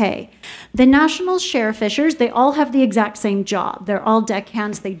the UK. The national share fishers, they all have the exact same job. They're all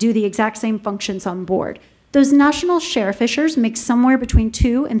deckhands. They do the exact same functions on board. Those national share fishers make somewhere between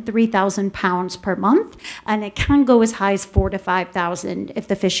 £2,000 and £3,000 per month, and it can go as high as $4,000 to $5,000 if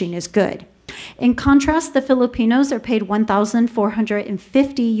the fishing is good. In contrast, the Filipinos are paid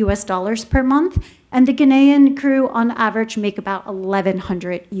 $1,450 per month, and the Ghanaian crew on average make about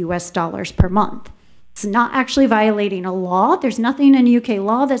 $1,100 per month. It's not actually violating a law. There's nothing in UK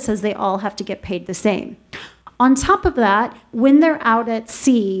law that says they all have to get paid the same. On top of that, when they're out at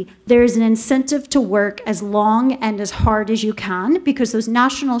sea, there's an incentive to work as long and as hard as you can, because those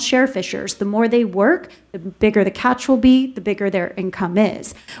national share fishers, the more they work, the bigger the catch will be, the bigger their income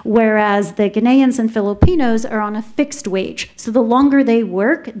is. Whereas the Ghanaians and Filipinos are on a fixed wage. So the longer they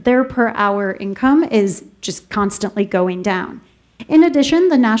work, their per hour income is just constantly going down. In addition,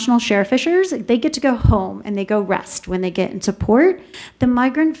 the national share fishers, they get to go home and they go rest when they get into port. The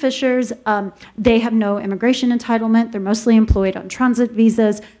migrant fishers, they have no immigration entitlement. They're mostly employed on transit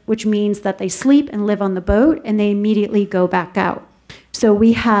visas, which means that they sleep and live on the boat and they immediately go back out. So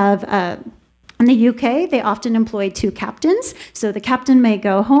we have, in the UK, they often employ 2 captains. So the captain may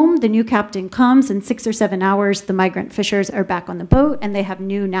go home, the new captain comes, in 6 or 7 hours, the migrant fishers are back on the boat and they have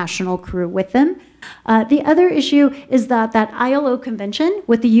new national crew with them. The other issue is that ILO convention,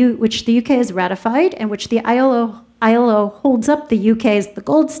 which the UK has ratified and which the ILO holds up the UK as the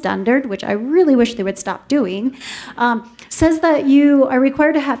gold standard, which I really wish they would stop doing, says that you are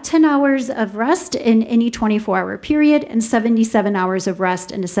required to have 10 hours of rest in any 24-hour period and 77 hours of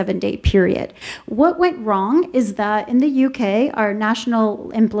rest in a 7-day period. What went wrong is that in the UK, our national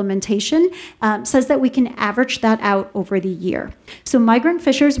implementation says that we can average that out over the year. So migrant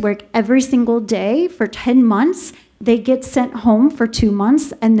fishers work every single day for 10 months. They get sent home for 2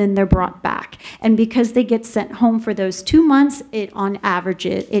 months and then they're brought back. And because they get sent home for those 2 months, it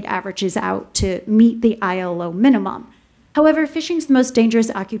averages out to meet the ILO minimum. However, fishing is the most dangerous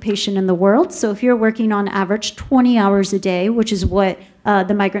occupation in the world. So if you're working on average 20 hours a day, which is what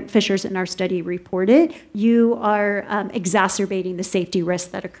the migrant fishers in our study reported, you are exacerbating the safety risks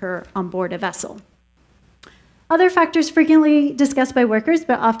that occur on board a vessel. Other factors frequently discussed by workers,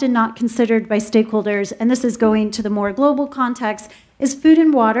 but often not considered by stakeholders, and this is going to the more global context, is food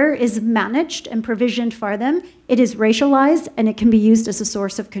and water is managed and provisioned for them. It is racialized, and it can be used as a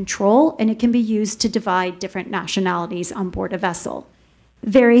source of control, and it can be used to divide different nationalities on board a vessel.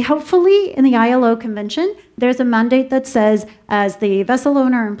 Very helpfully, in the ILO convention, there's a mandate that says, as the vessel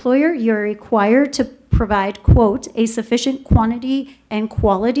owner or employer, you're required to provide, quote, a sufficient quantity and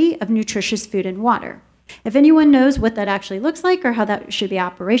quality of nutritious food and water. If anyone knows what that actually looks like or how that should be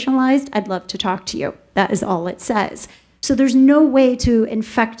operationalized, I'd love to talk to you. That is all it says. So there's no way to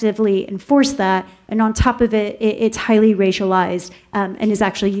effectively enforce that, and on top of it, it's highly racialized and is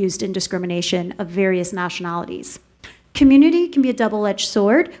actually used in discrimination of various nationalities. Community can be a double-edged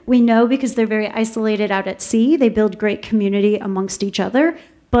sword. We know because they're very isolated out at sea, they build great community amongst each other.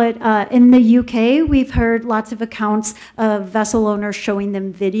 But in the UK, we've heard lots of accounts of vessel owners showing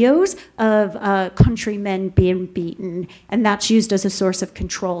them videos of countrymen being beaten, and that's used as a source of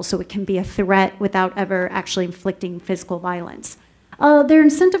control, so it can be a threat without ever actually inflicting physical violence. They're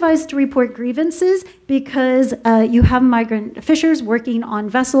incentivized to report grievances because you have migrant fishers working on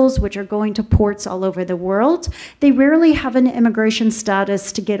vessels which are going to ports all over the world. They rarely have an immigration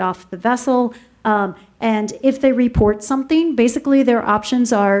status to get off the vessel. And if they report something, basically their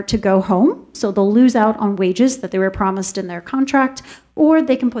options are to go home, so they'll lose out on wages that they were promised in their contract, or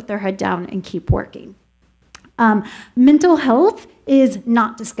they can put their head down and keep working. Mental health is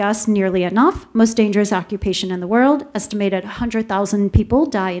not discussed nearly enough. Most dangerous occupation in the world. Estimated 100,000 people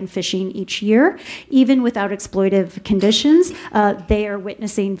die in fishing each year. Even without exploitive conditions, they are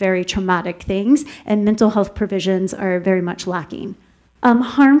witnessing very traumatic things, and mental health provisions are very much lacking.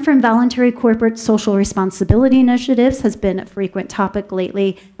 Harm from voluntary corporate social responsibility initiatives has been a frequent topic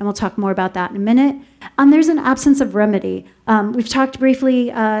lately, and we'll talk more about that in a minute. There's an absence of remedy. We've talked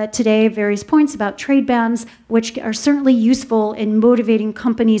briefly today at various points about trade bans, which are certainly useful in motivating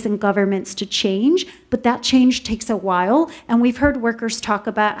companies and governments to change, but that change takes a while, and we've heard workers talk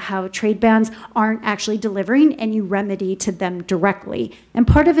about how trade bans aren't actually delivering any remedy to them directly. And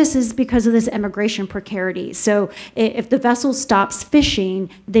part of this is because of this immigration precarity. So if the vessel stops fishing,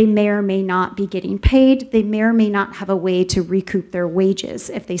 they may or may not be getting paid. They may or may not have a way to recoup their wages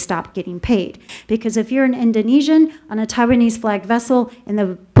if they stop getting paid. Because if you're an Indonesian on a Taiwanese flagged vessel in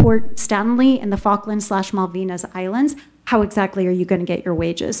the Port Stanley in the Falklands/Malvinas Islands, how exactly are you going to get your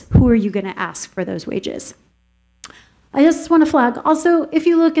wages? Who are you going to ask for those wages? I just want to flag also, if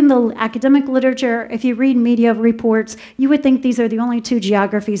you look in the academic literature, if you read media reports, you would think these are the only two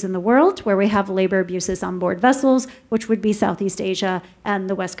geographies in the world where we have labor abuses on board vessels, which would be Southeast Asia and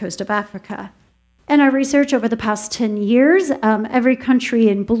the west coast of Africa. In our research over the past 10 years, every country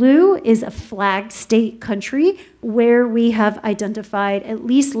in blue is a flagged state country where we have identified at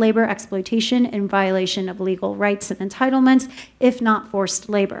least labor exploitation in violation of legal rights and entitlements, if not forced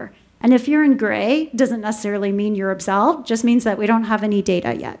labor. And if you're in gray, doesn't necessarily mean you're absolved, just means that we don't have any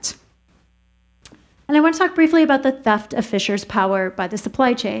data yet. And I want to talk briefly about the theft of fishers' power by the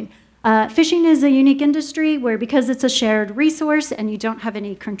supply chain. Fishing is a unique industry where, because it's a shared resource and you don't have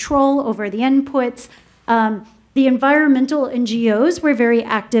any control over the inputs, the environmental NGOs were very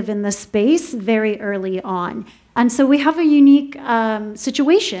active in the space very early on. And so we have a unique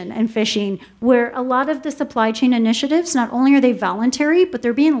situation in fishing where a lot of the supply chain initiatives, not only are they voluntary, but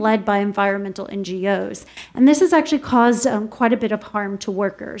they're being led by environmental NGOs. And this has actually caused quite a bit of harm to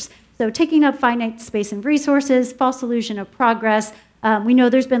workers. So taking up finite space and resources, false illusion of progress. We know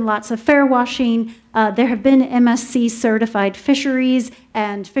there's been lots of fair washing. There have been MSC certified fisheries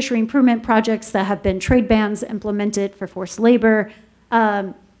and fishery improvement projects that have been trade bans implemented for forced labor.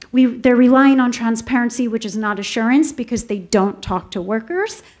 They're relying on transparency, which is not assurance because they don't talk to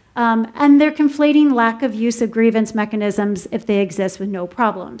workers. And they're conflating lack of use of grievance mechanisms if they exist with no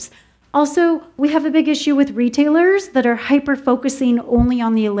problems. Also, we have a big issue with retailers that are hyper-focusing only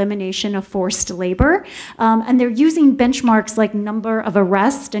on the elimination of forced labor, and they're using benchmarks like number of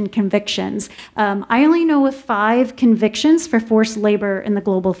arrests and convictions. I only know of 5 convictions for forced labor in the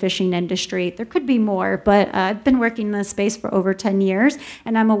global fishing industry. There could be more, but I've been working in this space for over 10 years,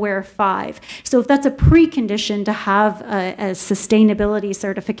 and I'm aware of 5. So if that's a precondition to have a sustainability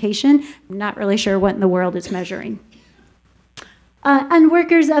certification, I'm not really sure what in the world it's measuring. And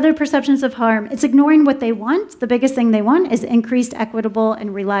workers' other perceptions of harm, it's ignoring what they want. The biggest thing they want is increased equitable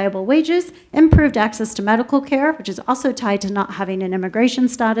and reliable wages, improved access to medical care, which is also tied to not having an immigration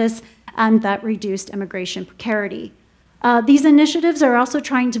status, and that reduced immigration precarity. These initiatives are also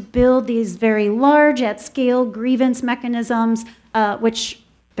trying to build these very large, at-scale grievance mechanisms, which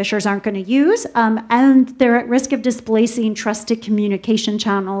fishers aren't going to use, and they're at risk of displacing trusted communication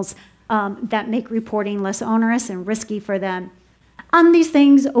channels that make reporting less onerous and risky for them. And these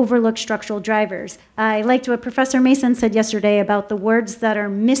things overlook structural drivers. I liked what Professor Mason said yesterday about the words that are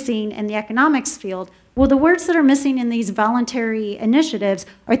missing in the economics field. Well, the words that are missing in these voluntary initiatives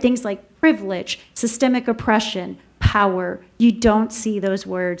are things like privilege, systemic oppression, power. You don't see those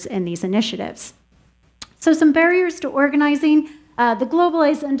words in these initiatives. So some barriers to organizing. The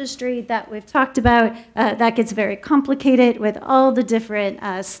globalized industry that we've talked about, that gets very complicated with all the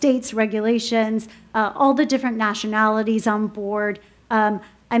different states, regulations, all the different nationalities on board. I'm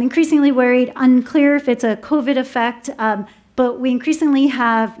increasingly worried, unclear if it's a COVID effect, but we increasingly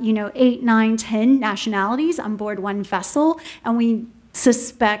have, 8, 9, 10 nationalities on board one vessel, and we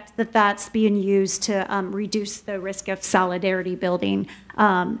suspect that that's being used to reduce the risk of solidarity building.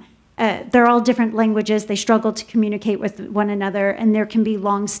 They're all different languages. They struggle to communicate with one another, and there can be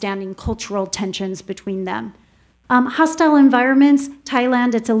long-standing cultural tensions between them. Hostile environments,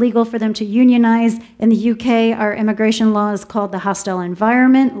 Thailand, it's illegal for them to unionize. In the UK, our immigration law is called the hostile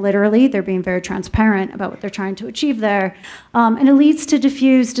environment. Literally, they're being very transparent about what they're trying to achieve there. And it leads to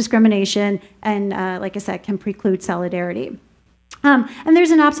diffuse discrimination and, like I said, can preclude solidarity. And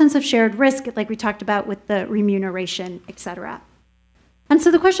there's an absence of shared risk, like we talked about with the remuneration, et cetera. And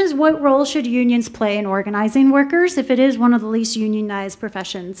so the question is, what role should unions play in organizing workers if it is one of the least unionized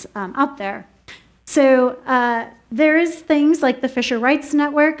professions out there? So there is things like the Fisher Rights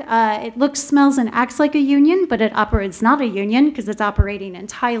Network. It looks, smells, and acts like a union, but it's not a union because it's operating in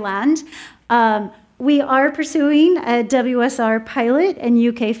Thailand. We are pursuing a WSR pilot in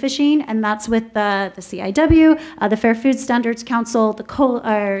UK fishing, and that's with the CIW, the Fair Food Standards Council,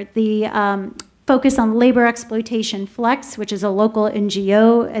 the Focus on Labor Exploitation Flex, which is a local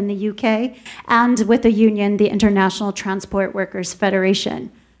NGO in the UK, and with a union, the International Transport Workers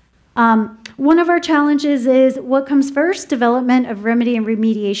Federation. One of our challenges is what comes first, development of remedy and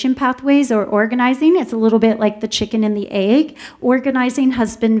remediation pathways or organizing. It's a little bit like the chicken and the egg. Organizing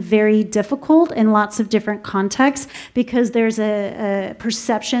has been very difficult in lots of different contexts because there's a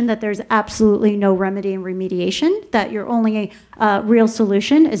perception that there's absolutely no remedy and remediation, that your only real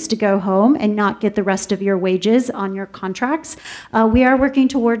solution is to go home and not get the rest of your wages on your contracts. We are working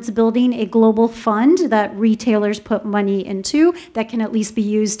towards building a global fund that retailers put money into that can at least be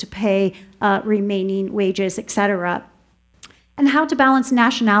used to pay remaining wages, et cetera. And how to balance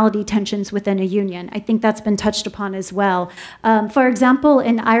nationality tensions within a union. I think that's been touched upon as well. For example,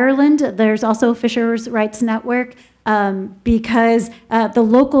 in Ireland, there's also a Fisher's Rights Network because the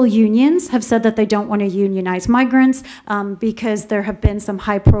local unions have said that they don't want to unionize migrants because there have been some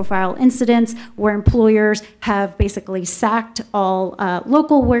high-profile incidents where employers have basically sacked all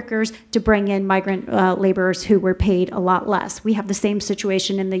local workers to bring in migrant laborers who were paid a lot less. We have the same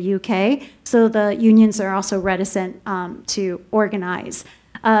situation in the UK, so the unions are also reticent to organize.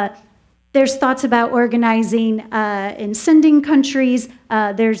 There's thoughts about organizing in sending countries.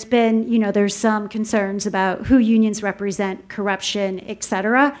 There's some concerns about who unions represent, corruption, et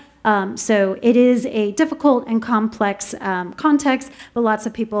cetera. So it is a difficult and complex context, but lots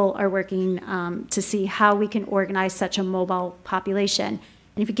of people are working to see how we can organize such a mobile population.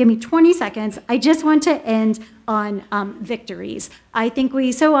 And if you give me 20 seconds, I just want to end on victories. I think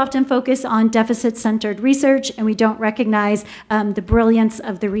we so often focus on deficit-centered research and we don't recognize the brilliance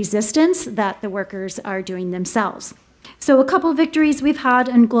of the resistance that the workers are doing themselves. So a couple victories we've had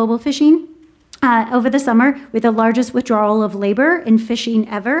in global fishing over the summer with the largest withdrawal of labor in fishing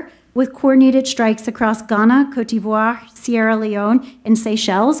ever, with coordinated strikes across Ghana, Cote d'Ivoire, Sierra Leone, and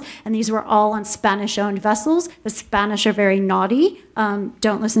Seychelles. And these were all on Spanish-owned vessels. The Spanish are very naughty.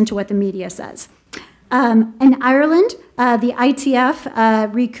 Don't listen to what the media says. In Ireland, the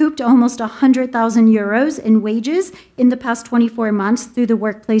ITF recouped almost 100,000 euros in wages in the past 24 months through the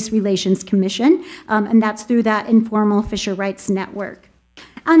Workplace Relations Commission, and that's through that informal Fisher Rights Network.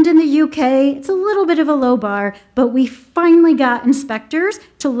 And in the UK, it's a little bit of a low bar, but we finally got inspectors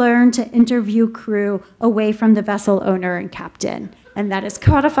to learn to interview crew away from the vessel owner and captain. And that is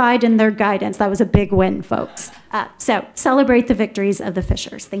codified in their guidance. That was a big win, folks. So celebrate the victories of the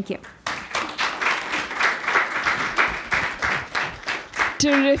fishers. Thank you.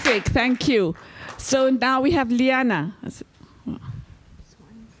 Terrific, thank you. So now we have Liana.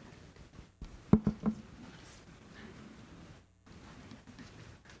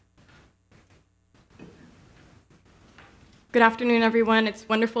 Good afternoon, everyone. It's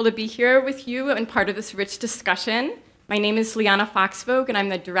wonderful to be here with you and part of this rich discussion. My name is Liana Foxvog, and I'm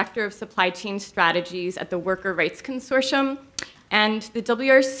the Director of Supply Chain Strategies at the Worker Rights Consortium. And the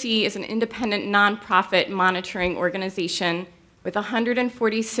WRC is an independent nonprofit monitoring organization with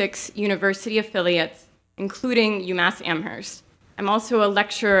 146 university affiliates, including UMass Amherst. I'm also a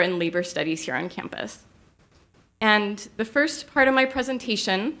lecturer in labor studies here on campus. And the first part of my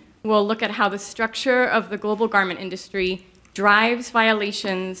presentation will look at how the structure of the global garment industry drives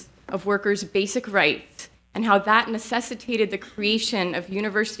violations of workers' basic rights and how that necessitated the creation of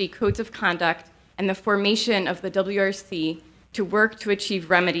university codes of conduct and the formation of the WRC to work to achieve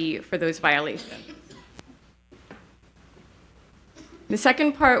remedy for those violations. The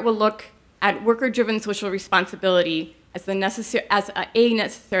second part will look at worker-driven social responsibility as a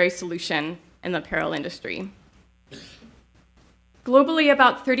necessary solution in the apparel industry. Globally,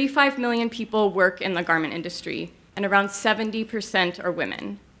 about 35 million people work in the garment industry, and around 70% are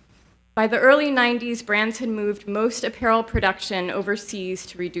women. By the early 90s, brands had moved most apparel production overseas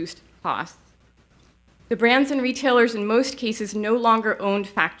to reduce costs. The brands and retailers in most cases no longer owned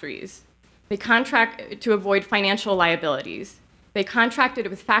factories. They contract to avoid financial liabilities. They contracted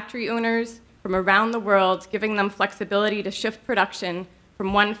with factory owners from around the world, giving them flexibility to shift production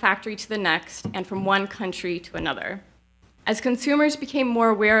from one factory to the next and from one country to another. As consumers became more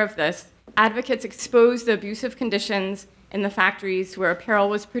aware of this, advocates exposed the abusive conditions in the factories where apparel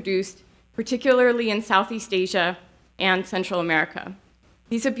was produced, particularly in Southeast Asia and Central America.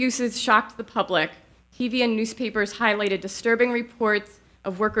 These abuses shocked the public. TV and newspapers highlighted disturbing reports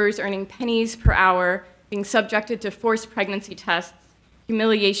of workers earning pennies per hour, being subjected to forced pregnancy tests,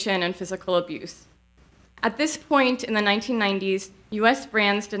 humiliation, and physical abuse. At this point in the 1990s, US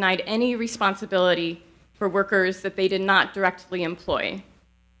brands denied any responsibility for workers that they did not directly employ,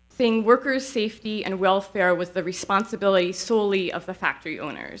 saying workers' safety and welfare was the responsibility solely of the factory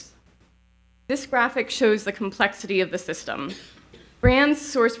owners. This graphic shows the complexity of the system. Brands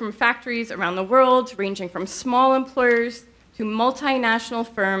source from factories around the world, ranging from small employers to multinational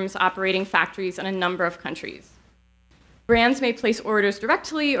firms operating factories in a number of countries. Brands may place orders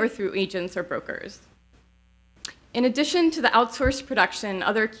directly or through agents or brokers. In addition to the outsourced production,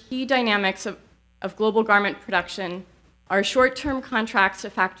 other key dynamics of global garment production are short-term contracts to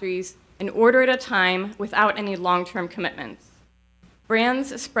factories, an order at a time without any long-term commitments.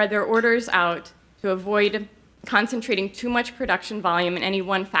 Brands spread their orders out to avoid concentrating too much production volume in any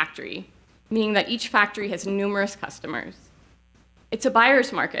one factory, meaning that each factory has numerous customers. It's a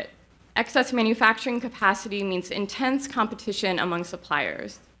buyer's market. Excess manufacturing capacity means intense competition among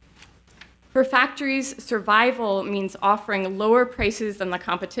suppliers. For factories, survival means offering lower prices than the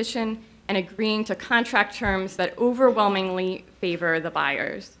competition and agreeing to contract terms that overwhelmingly favor the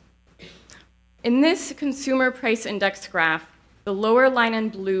buyers. In this consumer price index graph, the lower line in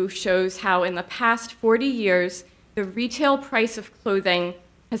blue shows how in the past 40 years, the retail price of clothing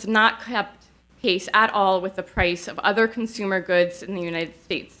has not kept pace at all with the price of other consumer goods in the United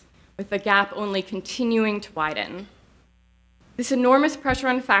States, with the gap only continuing to widen. This enormous pressure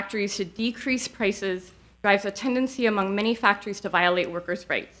on factories to decrease prices drives a tendency among many factories to violate workers'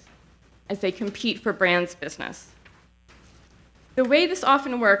 rights as they compete for brands' business. The way this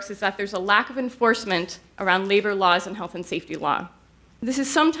often works is that there's a lack of enforcement around labor laws and health and safety law. This is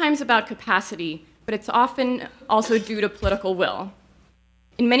sometimes about capacity, but it's often also due to political will.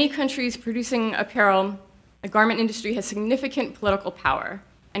 In many countries producing apparel, the garment industry has significant political power,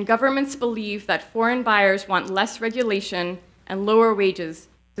 and governments believe that foreign buyers want less regulation and lower wages,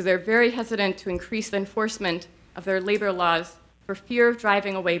 so they're very hesitant to increase the enforcement of their labor laws for fear of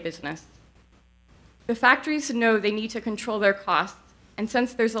driving away business. The factories know they need to control their costs, and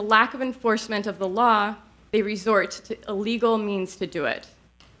since there's a lack of enforcement of the law, they resort to illegal means to do it.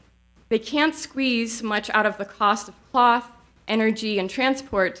 They can't squeeze much out of the cost of cloth, energy, and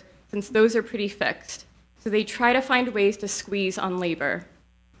transport, since those are pretty fixed, so they try to find ways to squeeze on labor.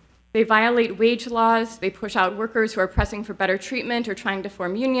 They violate wage laws, they push out workers who are pressing for better treatment or trying to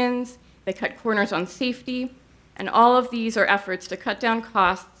form unions, they cut corners on safety, and all of these are efforts to cut down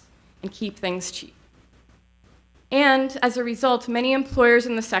costs and keep things cheap. And as a result, many employers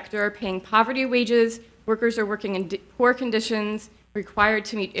in the sector are paying poverty wages, workers are working in poor conditions, required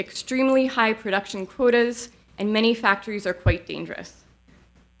to meet extremely high production quotas, and many factories are quite dangerous.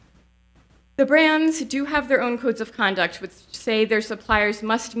 The brands do have their own codes of conduct, which say their suppliers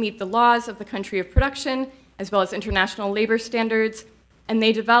must meet the laws of the country of production, as well as international labor standards, and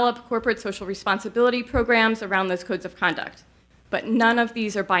they develop corporate social responsibility programs around those codes of conduct. But none of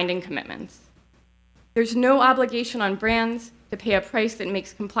these are binding commitments. There's no obligation on brands to pay a price that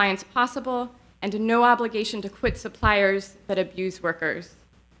makes compliance possible, and no obligation to quit suppliers that abuse workers.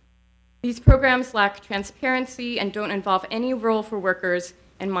 These programs lack transparency and don't involve any role for workers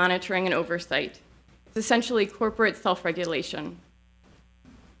in monitoring and oversight. It's essentially corporate self-regulation.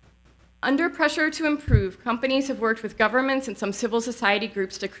 Under pressure to improve, companies have worked with governments and some civil society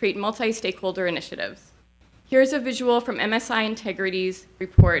groups to create multi-stakeholder initiatives. Here's a visual from MSI Integrity's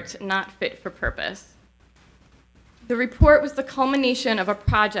report, Not Fit for Purpose. The report was the culmination of a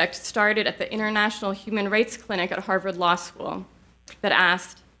project started at the International Human Rights Clinic at Harvard Law School that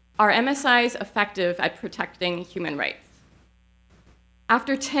asked, are MSIs effective at protecting human rights?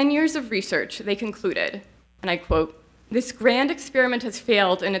 After 10 years of research, they concluded, and I quote, this grand experiment has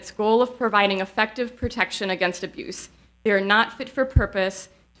failed in its goal of providing effective protection against abuse, They are not fit for purpose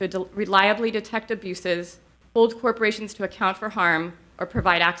to reliably detect abuses, hold corporations to account for harm, or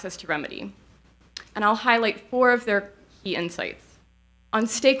provide access to remedy. And I'll highlight 4 of their key insights. On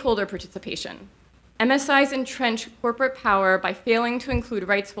stakeholder participation, MSIs entrench corporate power by failing to include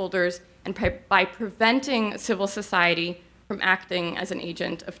rights holders and by preventing civil society from acting as an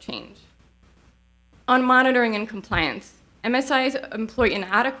agent of change. On monitoring and compliance, MSIs employ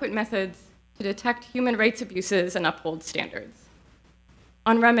inadequate methods to detect human rights abuses and uphold standards.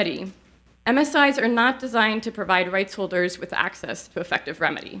 On remedy, MSIs are not designed to provide rights holders with access to effective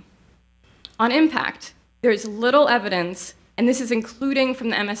remedy. On impact, there is little evidence, and this is including from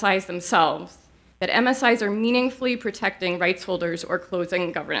the MSIs themselves, that MSIs are meaningfully protecting rights holders or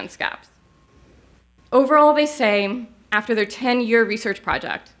closing governance gaps. Overall, they say, after their 10-year research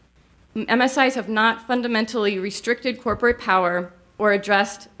project, MSIs have not fundamentally restricted corporate power or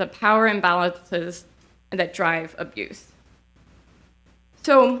addressed the power imbalances that drive abuse.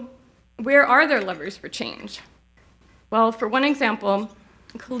 So, where are there levers for change? Well, for one example,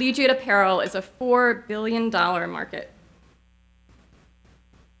 collegiate apparel is a $4 billion market.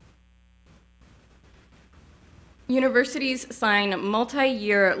 Universities sign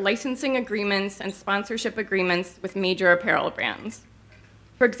multi-year licensing agreements and sponsorship agreements with major apparel brands.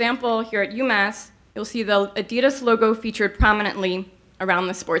 For example, here at UMass, you'll see the Adidas logo featured prominently around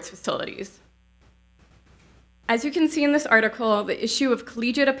the sports facilities. As you can see in this article, the issue of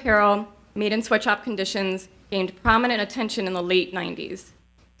collegiate apparel made in sweatshop conditions gained prominent attention in the late 90s.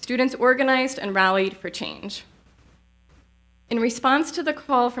 Students organized and rallied for change. In response to the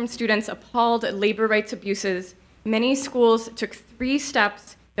call from students appalled at labor rights abuses, many schools took 3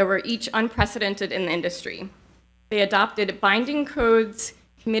 steps that were each unprecedented in the industry. They adopted binding codes,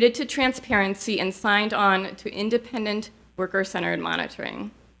 committed to transparency, and signed on to independent worker-centered monitoring.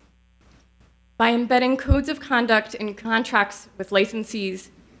 By embedding codes of conduct in contracts with licensees,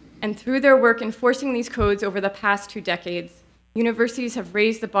 and through their work enforcing these codes over the past 2 decades, universities have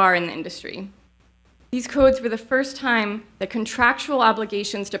raised the bar in the industry. These codes were the first time that contractual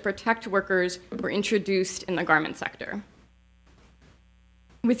obligations to protect workers were introduced in the garment sector.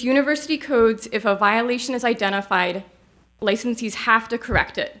 With university codes, if a violation is identified, licensees have to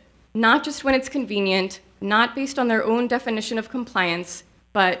correct it, not just when it's convenient, not based on their own definition of compliance,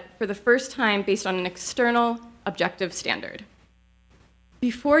 but for the first time based on an external, objective standard.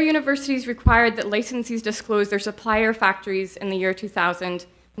 Before universities required that licensees disclose their supplier factories in the year 2000,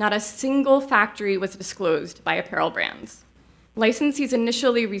 not a single factory was disclosed by apparel brands. Licensees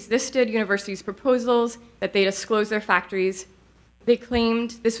initially resisted universities' proposals that they disclose their factories. They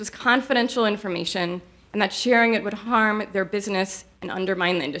claimed this was confidential information and that sharing it would harm their business and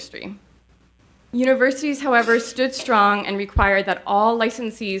undermine the industry. Universities, however, stood strong and required that all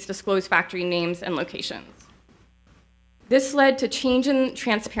licensees disclose factory names and locations. This led to change in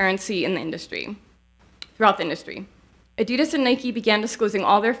transparency in the industry, throughout the industry. Adidas and Nike began disclosing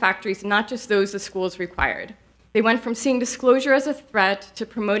all their factories, not just those the schools required. They went from seeing disclosure as a threat to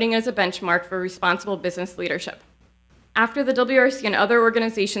promoting it as a benchmark for responsible business leadership. After the WRC and other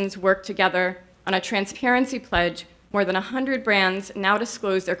organizations worked together on a transparency pledge, more than 100 brands now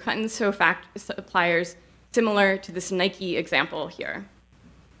disclose their cut-and-sew suppliers, similar to this Nike example here.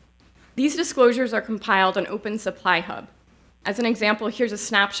 These disclosures are compiled on Open Supply Hub. As an example, here's a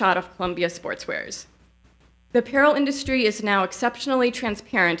snapshot of Columbia Sportswear's. The apparel industry is now exceptionally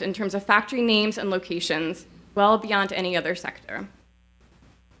transparent in terms of factory names and locations, well beyond any other sector.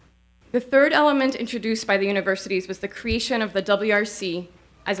 The third element introduced by the universities was the creation of the WRC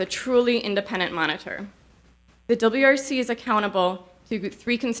as a truly independent monitor. The WRC is accountable to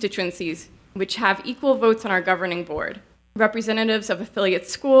 3 constituencies, which have equal votes on our governing board: representatives of affiliate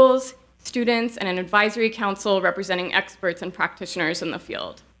schools, students, and an advisory council representing experts and practitioners in the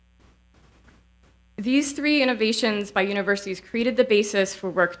field. These 3 innovations by universities created the basis for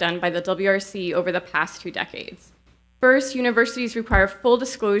work done by the WRC over the past 2 decades. First, universities require full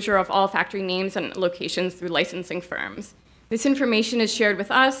disclosure of all factory names and locations through licensing firms. This information is shared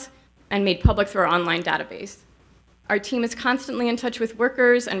with us and made public through our online database. Our team is constantly in touch with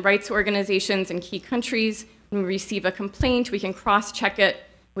workers and rights organizations in key countries. When we receive a complaint, we can cross-check it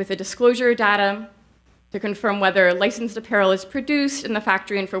with the disclosure data to confirm whether licensed apparel is produced in the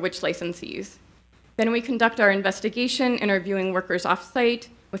factory and for which licensees. Then we conduct our investigation, interviewing workers off-site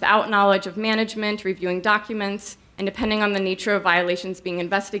without knowledge of management, reviewing documents, and depending on the nature of violations being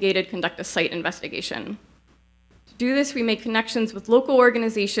investigated, conduct a site investigation. To do this, we make connections with local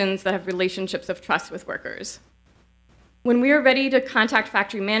organizations that have relationships of trust with workers. When we are ready to contact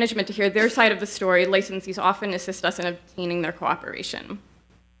factory management to hear their side of the story, licensees often assist us in obtaining their cooperation.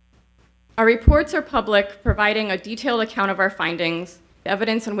 Our reports are public, providing a detailed account of our findings, the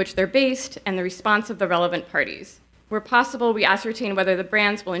evidence on which they're based, and the response of the relevant parties. Where possible, we ascertain whether the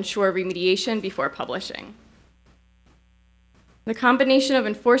brands will ensure remediation before publishing. The combination of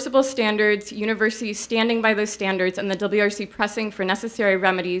enforceable standards, universities standing by those standards, and the WRC pressing for necessary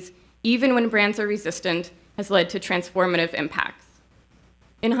remedies, even when brands are resistant, has led to transformative impacts.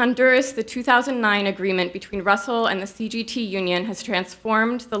 In Honduras, the 2009 agreement between Russell and the CGT union has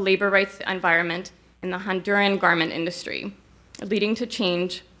transformed the labor rights environment in the Honduran garment industry, leading to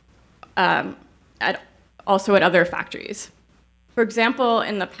change also at other factories. For example,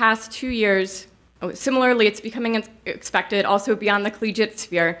 in the past 2 years, similarly, it's becoming expected also beyond the collegiate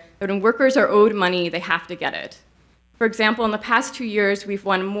sphere that when workers are owed money, they have to get it. For example, in the past 2 years, we've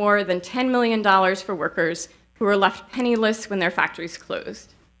won more than $10 million for workers who were left penniless when their factories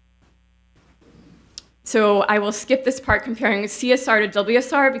closed. So I will skip this part comparing CSR to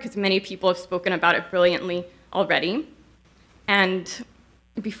WSR because many people have spoken about it brilliantly already. And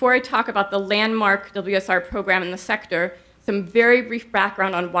before I talk about the landmark WSR program in the sector, some very brief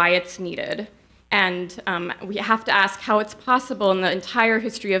background on why it's needed. And we have to ask how it's possible in the entire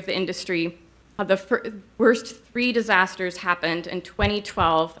history of the industry how the worst 3 disasters happened in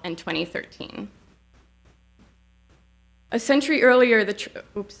 2012 and 2013. A century earlier, the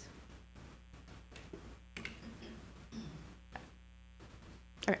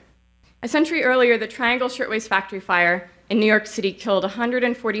Triangle Shirtwaist Factory fire in New York City killed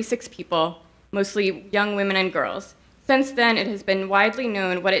 146 people, mostly young women and girls. Since then, it has been widely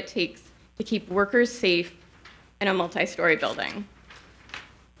known what it takes to keep workers safe in a multi-story building.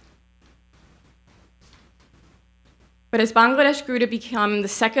 But as Bangladesh grew to become the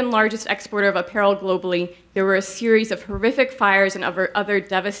second largest exporter of apparel globally, there were a series of horrific fires and other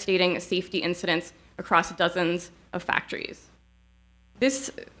devastating safety incidents across dozens of factories.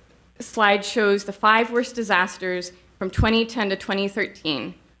 This slide shows the 5 worst disasters from 2010 to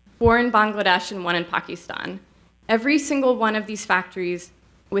 2013, 4 in Bangladesh and 1 in Pakistan. Every single one of these factories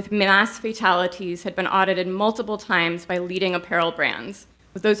with mass fatalities had been audited multiple times by leading apparel brands,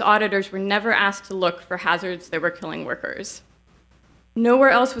 but those auditors were never asked to look for hazards that were killing workers. Nowhere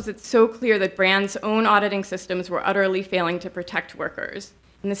else was it so clear that brands' own auditing systems were utterly failing to protect workers,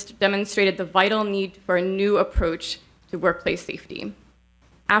 and this demonstrated the vital need for a new approach to workplace safety.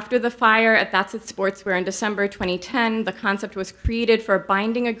 After the fire at That's It Sportswear in December 2010, the concept was created for a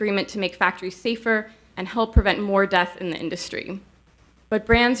binding agreement to make factories safer and help prevent more death in the industry. But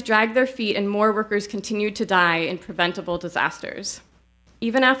brands dragged their feet and more workers continued to die in preventable disasters.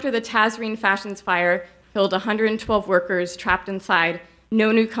 Even after the Tazreen Fashions fire killed 112 workers trapped inside,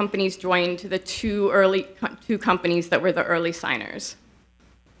 no new companies joined the two companies that were the early signers.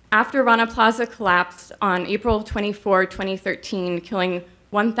 After Rana Plaza collapsed on April 24, 2013, killing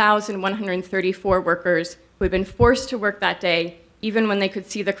 1,134 workers who had been forced to work that day, even when they could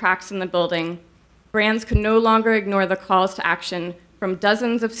see the cracks in the building, brands could no longer ignore the calls to action from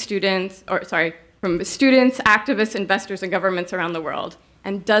dozens of students, activists, investors, and governments around the world,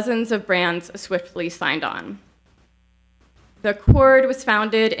 and dozens of brands swiftly signed on. The Accord was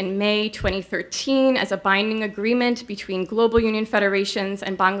founded in May 2013 as a binding agreement between global union federations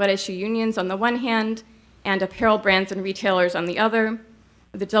and Bangladeshi unions on the one hand, and apparel brands and retailers on the other.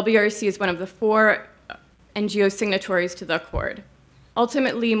 The WRC is one of the 4 NGO signatories to the Accord.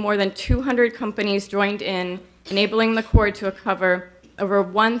 Ultimately, more than 200 companies joined in, enabling the Accord to cover over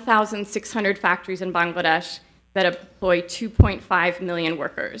 1,600 factories in Bangladesh that employ 2.5 million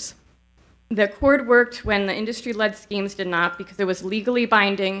workers. The Accord worked when the industry-led schemes did not because it was legally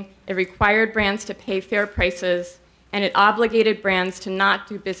binding, it required brands to pay fair prices, and it obligated brands to not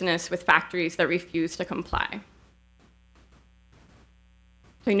do business with factories that refused to comply.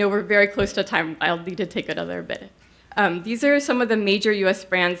 I know we're very close to time. I'll need to take another bit. These are some of the major US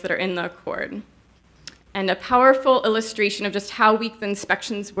brands that are in the Accord. And a powerful illustration of just how weak the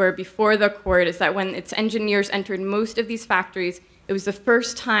inspections were before the Accord is that when its engineers entered most of these factories, it was the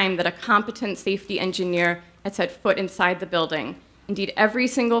first time that a competent safety engineer had set foot inside the building. Indeed, every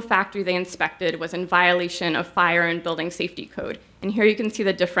single factory they inspected was in violation of fire and building safety code. And here you can see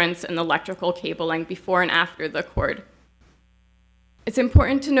the difference in the electrical cabling before and after the Accord. It's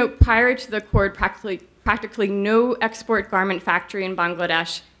important to note prior to the Accord, practically no export garment factory in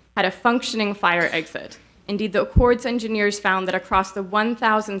Bangladesh had a functioning fire exit. Indeed, the Accord's engineers found that across the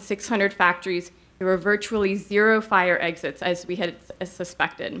 1,600 factories, there were virtually 0 fire exits, as we had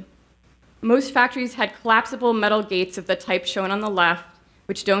suspected. Most factories had collapsible metal gates of the type shown on the left,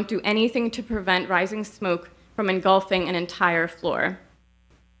 which don't do anything to prevent rising smoke from engulfing an entire floor.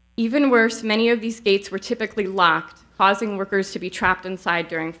 Even worse, many of these gates were typically locked, causing workers to be trapped inside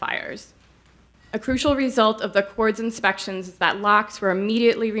during fires. A crucial result of the Corps' inspections is that locks were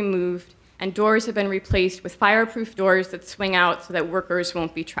immediately removed and doors have been replaced with fireproof doors that swing out so that workers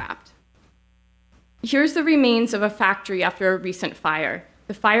won't be trapped. Here's the remains of a factory after a recent fire.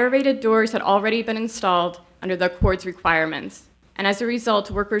 The fire-rated doors had already been installed under the Corps' requirements, and as a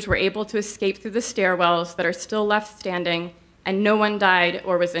result, workers were able to escape through the stairwells that are still left standing, and no one died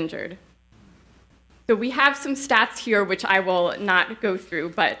or was injured. So we have some stats here which I will not go through,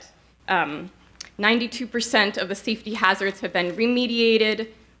 but 92% of the safety hazards have been remediated.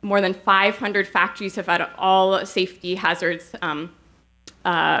 More than 500 factories have had all safety hazards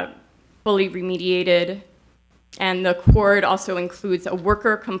fully remediated. And the Corps also includes a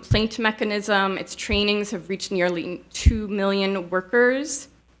worker complaint mechanism. Its trainings have reached nearly 2 million workers.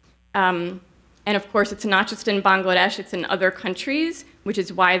 And of course, it's not just in Bangladesh, it's in other countries, which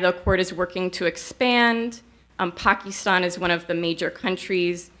is why the Corps is working to expand. Pakistan is one of the major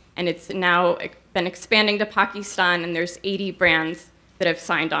countries, and it's now been expanding to Pakistan, and there's 80 brands that have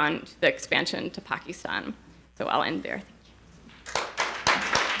signed on to the expansion to Pakistan. So I'll end there.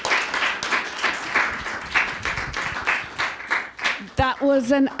 That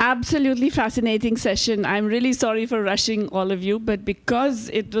was an absolutely fascinating session. I'm really sorry for rushing all of you, but because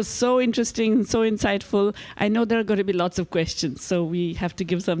it was so interesting and so insightful, I know there are going to be lots of questions, so we have to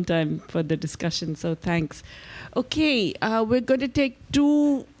give some time for the discussion, so thanks. Okay, we're going to take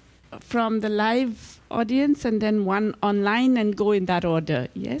 2 from the live audience and then 1 online and go in that order,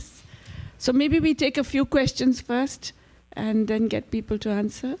 yes? So maybe we take a few questions first and then get people to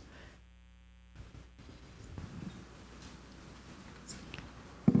answer.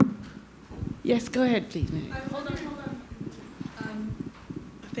 Yes, go ahead, please. Hold on.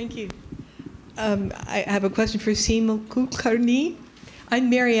 Thank you. I have a question for Seema Kulkarni. I'm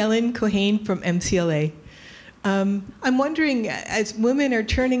Mary Ellen Cohane from MCLA. I'm wondering, as women are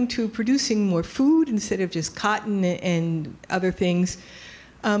turning to producing more food instead of just cotton and other things,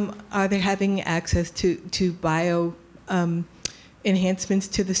 are they having access to bio enhancements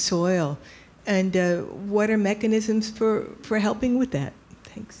to the soil? And what are mechanisms for helping with that?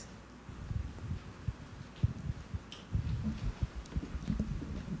 Thanks.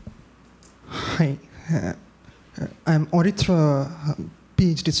 Hi, I'm Oritra,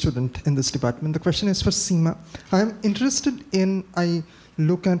 PhD student in this department. The question is for Seema. I'm interested in, I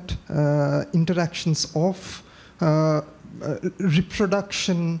look at interactions of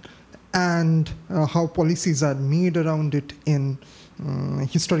reproduction and how policies are made around it in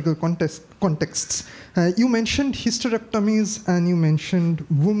historical contexts. You mentioned hysterectomies and you mentioned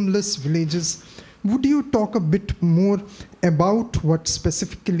wombless villages. Would you talk a bit more about what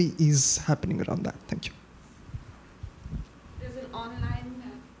specifically is happening around that? Thank you. There's an online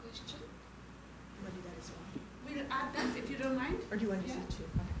question. We'll add that if you don't mind. Or do you want to see two?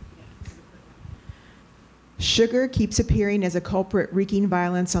 Sugar keeps appearing as a culprit wreaking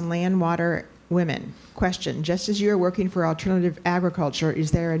violence on land, water, women. Question, just as you are working for alternative agriculture, is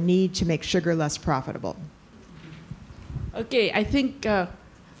there a need to make sugar less profitable? Okay, I think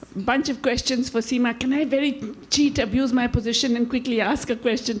bunch of questions for Seema. Can I abuse my position and quickly ask a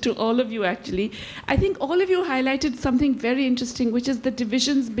question to all of you, actually? I think all of you highlighted something very interesting, which is the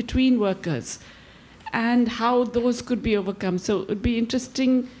divisions between workers and how those could be overcome. So it would be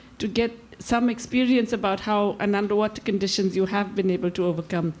interesting to get some experience about how and under what conditions you have been able to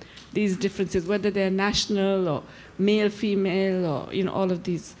overcome these differences, whether they're national or male, female, or all of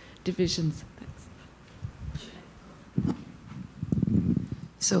these divisions.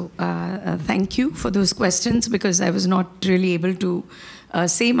 So thank you for those questions, because I was not really able to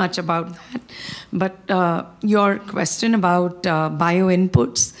say much about that. But your question about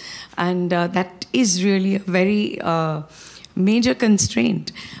bio-inputs, and that is really a very major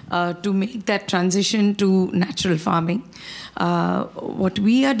constraint to make that transition to natural farming. What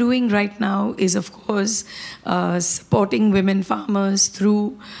we are doing right now is, of course, supporting women farmers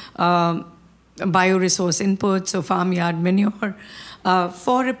through bioresource inputs, so farmyard manure,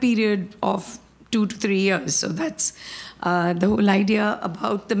 for a period of 2 to 3 years. So that's the whole idea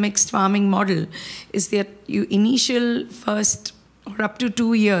about the mixed farming model, is that you initial first or up to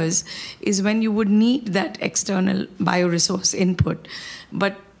 2 years is when you would need that external bioresource input.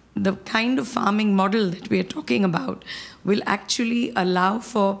 But the kind of farming model that we are talking about will actually allow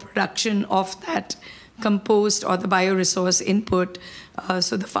for production of that compost or the bioresource input,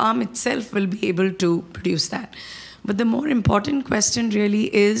 so the farm itself will be able to produce that. But the more important question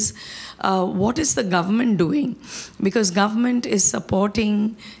really is what is the government doing? Because government is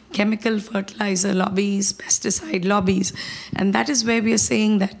supporting chemical fertilizer lobbies, pesticide lobbies, and that is where we are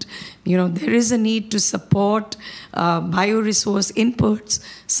saying that, there is a need to support bioresource inputs.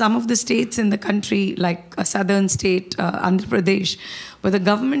 Some of the states in the country, like a southern state, Andhra Pradesh, where the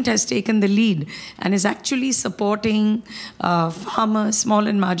government has taken the lead and is actually supporting farmers, small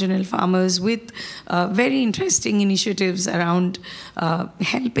and marginal farmers, with very interesting initiatives around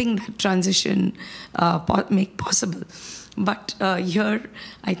helping that transition make possible. But here,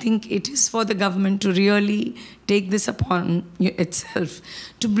 I think it is for the government to really take this upon itself,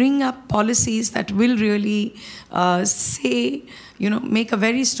 to bring up policies that will really say, make a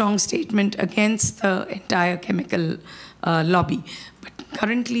very strong statement against the entire chemical lobby. But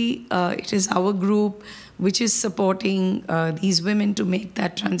currently, it is our group which is supporting these women to make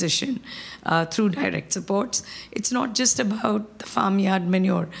that transition through direct supports. It's not just about the farmyard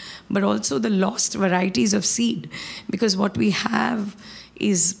manure, but also the lost varieties of seed, because what we have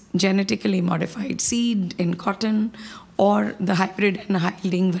is genetically modified seed in cotton or the hybrid and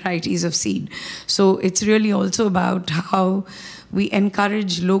high-yielding varieties of seed. So it's really also about how we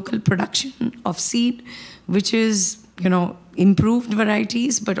encourage local production of seed, which is, improved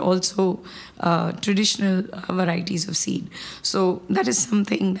varieties, but also traditional varieties of seed. So that is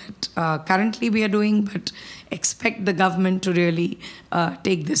something that currently we are doing, but expect the government to really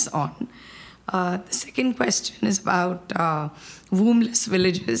take this on. The second question is about wombless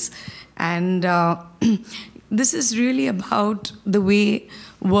villages, and this is really about the way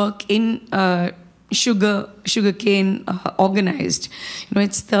work in sugarcane organized.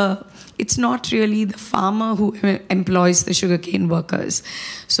 It's not really the farmer who employs the sugarcane workers.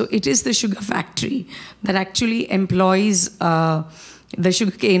 So it is the sugar factory that actually employs the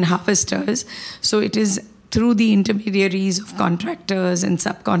sugarcane harvesters. So it is through the intermediaries of contractors and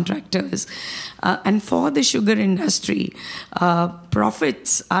subcontractors. And for the sugar industry,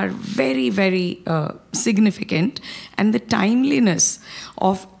 profits are very, very significant. And the timeliness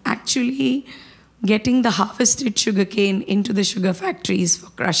of actually getting the harvested sugarcane into the sugar factories for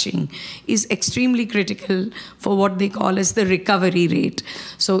crushing is extremely critical for what they call as the recovery rate.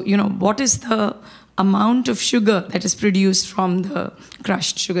 So, what is the amount of sugar that is produced from the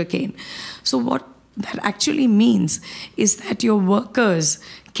crushed sugarcane? So what that actually means is that your workers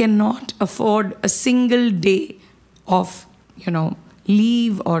cannot afford a single day of,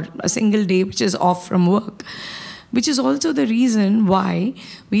 leave, or a single day which is off from work. Which is also the reason why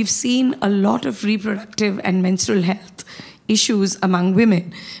we've seen a lot of reproductive and menstrual health issues among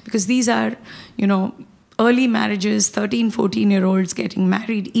women. Because these are, early marriages, 13, 14-year-olds getting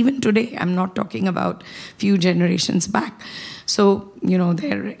married. Even today, I'm not talking about few generations back. So,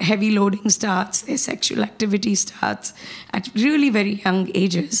 their heavy loading starts, their sexual activity starts at really very young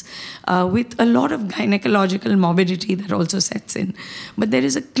ages, with a lot of gynecological morbidity that also sets in. But there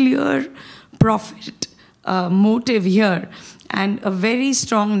is a clear profit motive here, and a very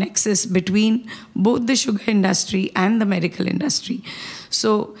strong nexus between both the sugar industry and the medical industry.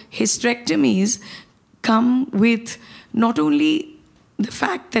 So hysterectomies come with not only the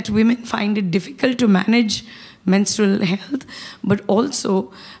fact that women find it difficult to manage menstrual health, but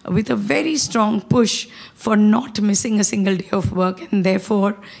also with a very strong push for not missing a single day of work, and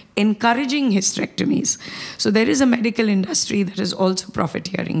therefore encouraging hysterectomies. So there is a medical industry that is also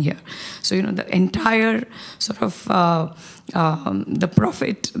profiteering here. So, the entire sort of the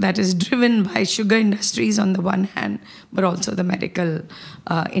profit that is driven by sugar industries on the one hand, but also the medical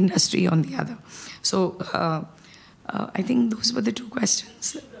industry on the other. So I think those were the two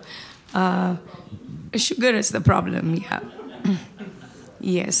questions. Sugar is the problem, yeah.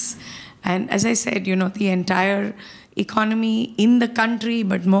 Yes. And as I said, the entire economy in the country,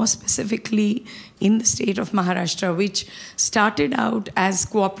 but more specifically in the state of Maharashtra, which started out as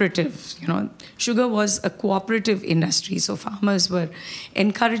cooperative. Sugar was a cooperative industry, so farmers were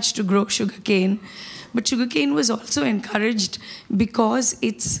encouraged to grow sugarcane. But sugarcane was also encouraged because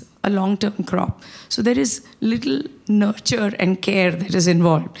it's a long-term crop. So there is little nurture and care that is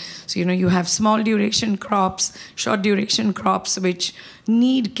involved. So, you have small duration crops, short duration crops, which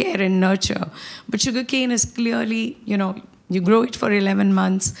need care and nurture. But sugarcane is clearly, you grow it for 11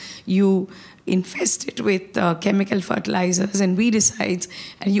 months, you infest it with chemical fertilizers and weedicides,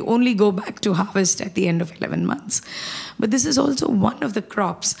 and you only go back to harvest at the end of 11 months. But this is also one of the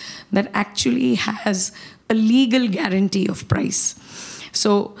crops that actually has a legal guarantee of price.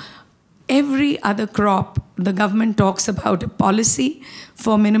 So every other crop, the government talks about a policy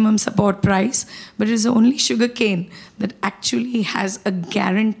for minimum support price, but it is only sugarcane that actually has a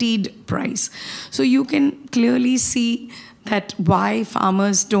guaranteed price. So you can clearly see that why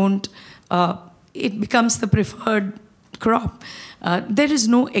farmers don't it becomes the preferred crop. There is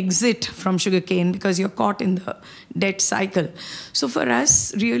no exit from sugarcane because you're caught in the debt cycle. So for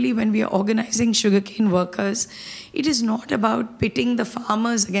us, really, when we are organizing sugarcane workers, it is not about pitting the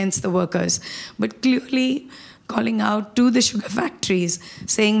farmers against the workers, but clearly calling out to the sugar factories,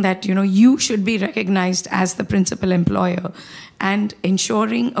 saying that, you should be recognized as the principal employer, and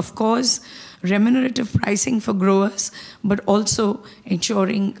ensuring, of course, remunerative pricing for growers, but also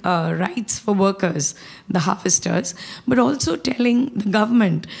ensuring rights for workers, the harvesters, but also telling the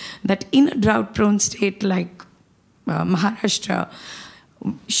government that in a drought-prone state like Maharashtra,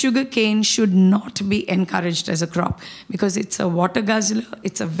 sugarcane should not be encouraged as a crop because it's a water guzzler,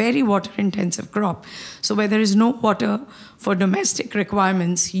 it's a very water-intensive crop. So where there is no water for domestic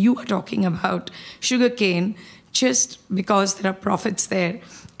requirements, you are talking about sugarcane just because there are profits there.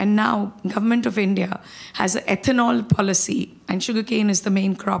 And now, Government of India has an ethanol policy, and sugarcane is the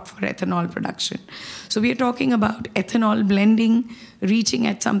main crop for ethanol production. So we are talking about ethanol blending reaching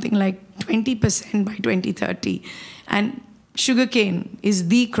at something like 20% by 2030. And sugarcane is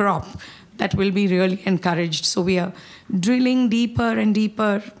the crop that will be really encouraged. So we are drilling deeper and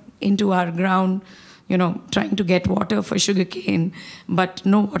deeper into our ground, trying to get water for sugarcane, but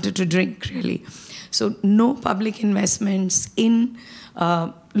no water to drink, really. So no public investments in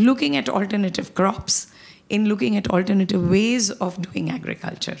looking at alternative crops, in looking at alternative ways of doing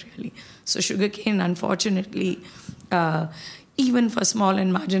agriculture, really. So sugarcane, unfortunately, even for small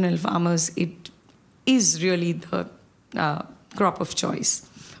and marginal farmers, it is really the crop of choice,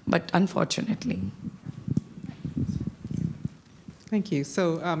 but unfortunately. Thank you.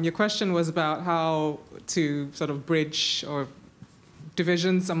 So your question was about how to sort of bridge or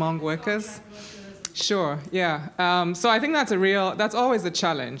divisions among workers. Sure, yeah. So I think that's always a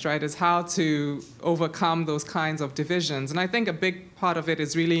challenge, right, is how to overcome those kinds of divisions. And I think a big part of it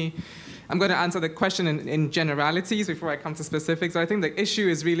is really, I'm going to answer the question in generalities before I come to specifics. So I think the issue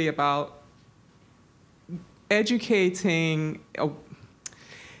is really about educating,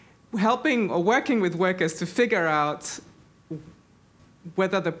 helping or working with workers to figure out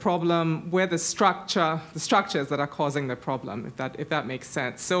whether the problem, where the structures that are causing the problem, if that makes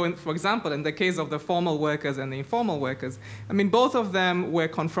sense. So, for example, in the case of the formal workers and the informal workers, I mean, both of them were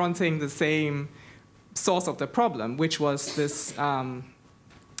confronting the same source of the problem, which was this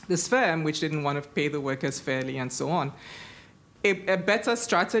firm which didn't want to pay the workers fairly and so on. A better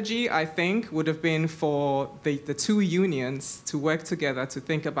strategy, I think, would have been for the two unions to work together to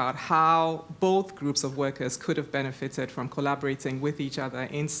think about how both groups of workers could have benefited from collaborating with each other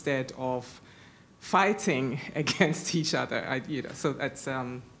instead of fighting against each other. So that's,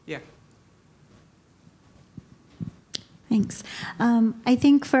 yeah. Thanks. I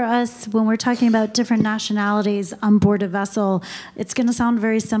think for us, when we're talking about different nationalities on board a vessel, it's going to sound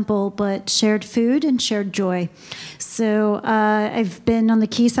very simple, but shared food and shared joy. So I've been on the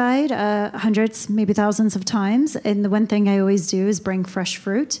quayside hundreds, maybe thousands of times, and the one thing I always do is bring fresh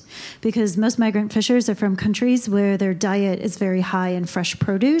fruit, because most migrant fishers are from countries where their diet is very high in fresh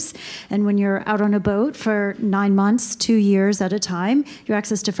produce, and when you're out on a boat for 9 months, 2 years at a time, your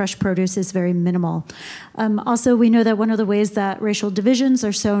access to fresh produce is very minimal. Also, we know that one of the ways that racial divisions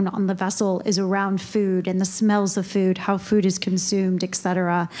are sown on the vessel is around food and the smells of food, how food is consumed,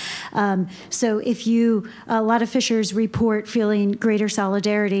 etc. So if a lot of fishers report feeling greater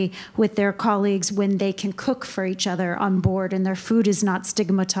solidarity with their colleagues when they can cook for each other on board and their food is not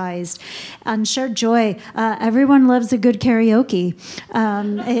stigmatized. And shared joy, everyone loves a good karaoke.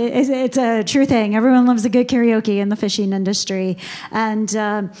 It's a true thing. Everyone loves a good karaoke in the fishing industry. And,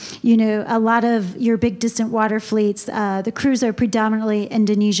 a lot of your big distant water fleets, the crews are predominantly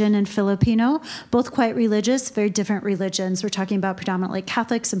Indonesian and Filipino, both quite religious, very different religions. We're talking about predominantly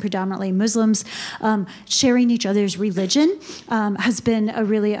Catholics and predominantly Muslims. Sharing each other's religion has been a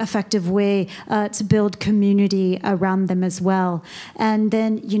really effective way to build community around them as well. And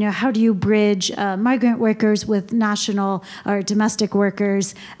then, how do you bridge migrant workers with national or domestic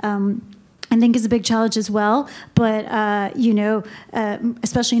workers? I think is a big challenge as well. But,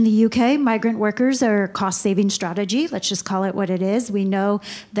 especially in the UK, migrant workers are a cost-saving strategy. Let's just call it what it is. We know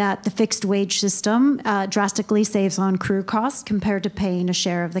that the fixed wage system drastically saves on crew costs compared to paying a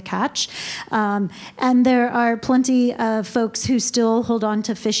share of the catch. And there are plenty of folks who still hold on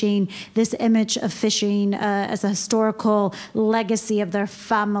to fishing, this image of fishing as a historical legacy of their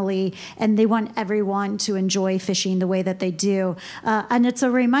family, and they want everyone to enjoy fishing the way that they do. And it's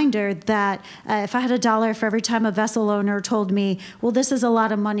a reminder that that if I had $1 for every time a vessel owner told me, well, this is a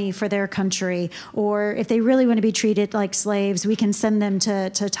lot of money for their country, or if they really want to be treated like slaves, we can send them to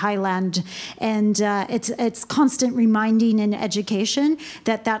Thailand. And it's constant reminding and education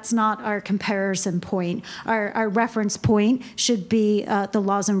that that's not our comparison point. Our reference point should be the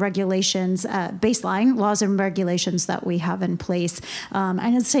laws and regulations, baseline laws and regulations that we have in place.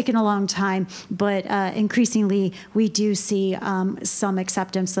 And it's taken a long time, but increasingly we do see some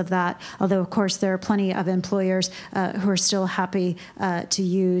acceptance of that, although of course there are plenty of employers who are still happy to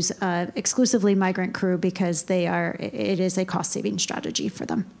use exclusively migrant crew because it is a cost-saving strategy for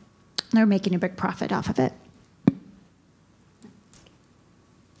them. They're making a big profit off of it.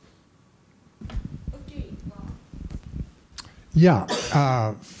 Yeah,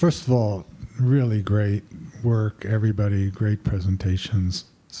 first of all, really great work, everybody, great presentations.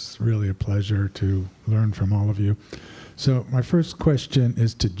 It's really a pleasure to learn from all of you. So my first question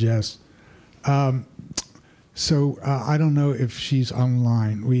is to Jess. I don't know if she's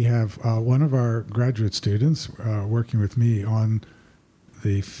online. We have one of our graduate students working with me on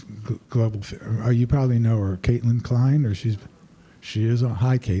the global, you probably know her, Caitlin Klein, or she is,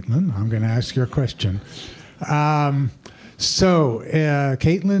 hi Caitlin, I'm gonna ask your question.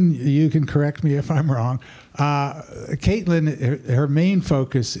 Caitlin, you can correct me if I'm wrong. Caitlin, her main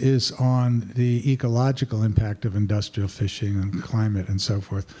focus is on the ecological impact of industrial fishing and climate and so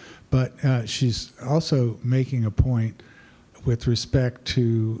forth. But she's also making a point with respect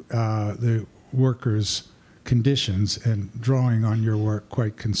to the workers' conditions and drawing on your work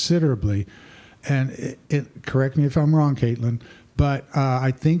quite considerably. And correct me if I'm wrong, Caitlin, but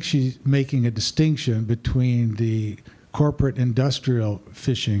I think she's making a distinction between the corporate industrial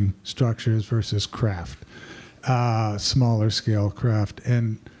fishing structures versus craft, smaller scale craft.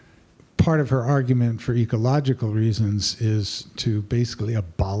 And part of her argument for ecological reasons is to basically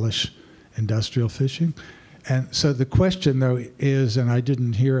abolish industrial fishing. And so the question though is, and I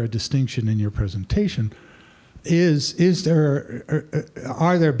didn't hear a distinction in your presentation,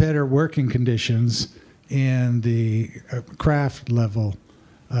 are there better working conditions in the craft level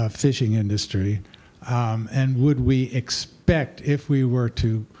fishing industry? And would we expect, if we were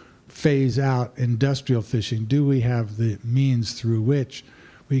to phase out industrial fishing, do we have the means through which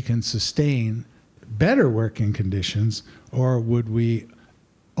we can sustain better working conditions, or would we,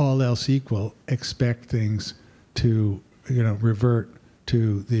 all else equal, expect things to revert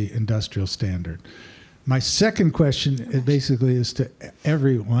to the industrial standard? My second question basically is to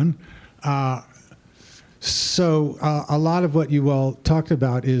everyone. So a lot of what you all talked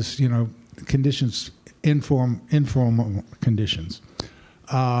about is, conditions, informal conditions.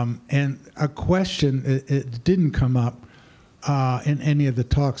 And a question, it didn't come up in any of the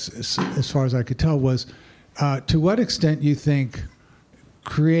talks, as far as I could tell, was to what extent you think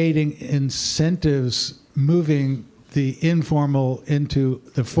creating incentives, moving the informal into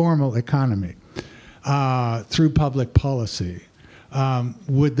the formal economy through public policy,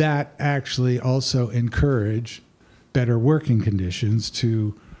 would that actually also encourage better working conditions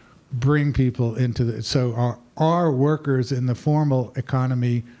to bring people into the, so are workers in the formal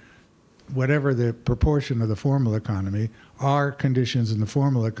economy, whatever the proportion of the formal economy, are conditions in the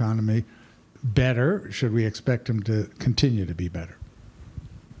formal economy better? Should we expect them to continue to be better?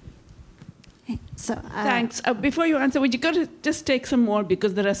 So, thanks. Before you answer, would you go to just take some more,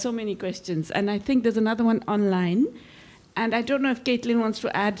 because there are so many questions, and I think there's another one online, and I don't know if Caitlin wants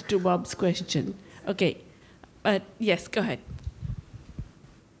to add to Bob's question. Okay, yes, go ahead.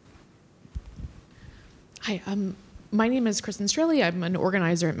 Hi, my name is Kristen Strelly. I'm an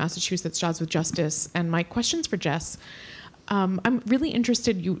organizer at Massachusetts Jobs with Justice, and my question's for Jess. I'm really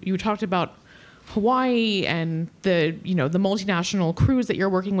interested. You talked about Hawaii and the multinational crews that you're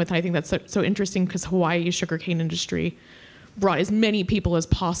working with, and I think that's so interesting because Hawaii's sugarcane industry brought as many people as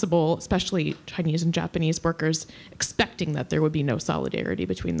possible, especially Chinese and Japanese workers, expecting that there would be no solidarity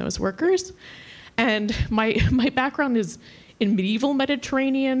between those workers. And my background is in medieval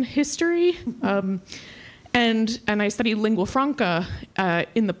Mediterranean history. And I studied lingua franca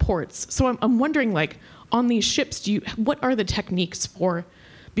in the ports. So I'm wondering, like, on these ships, what are the techniques for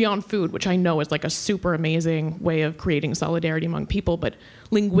beyond food, which I know is like a super amazing way of creating solidarity among people, but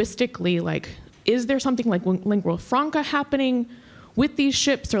linguistically, like, is there something like lingua franca happening with these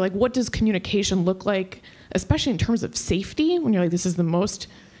ships, or like what does communication look like, especially in terms of safety, when you're like, this is the most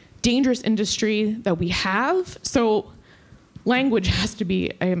dangerous industry that we have? So language has to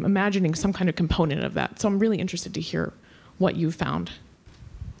be, I am imagining, some kind of component of that. So I'm really interested to hear what you found.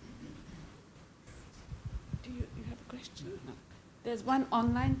 Do you have a question? No. There's one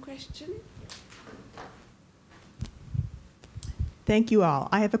online question. Thank you all.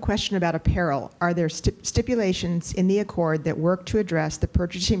 I have a question about apparel. Are there stipulations in the accord that work to address the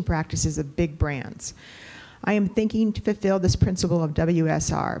purchasing practices of big brands? I am thinking to fulfill this principle of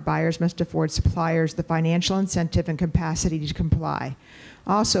WSR. Buyers must afford suppliers the financial incentive and capacity to comply.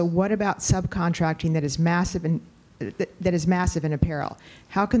 Also, what about subcontracting that is massive in apparel?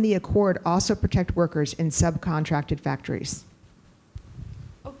 How can the accord also protect workers in subcontracted factories?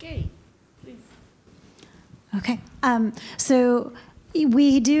 Okay, please. Okay.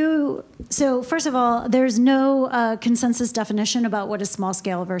 So first of all, there's no consensus definition about what is small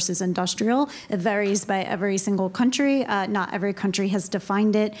scale versus industrial. It varies by every single country. Not every country has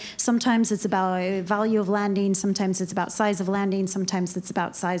defined it. Sometimes it's about value of landing, sometimes it's about size of landing, sometimes it's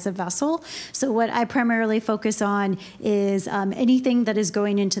about size of vessel. So what I primarily focus on is anything that is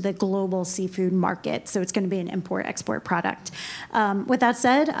going into the global seafood market. So it's going to be an import-export product. With that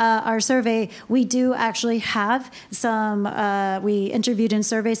said, our survey, we do actually have some, we interviewed and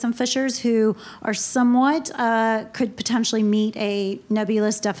surveyed some fishers who are somewhat, could potentially meet a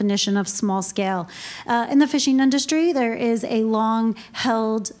nebulous definition of small scale. In the fishing industry, there is a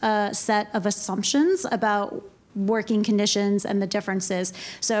long-held set of assumptions about working conditions and the differences.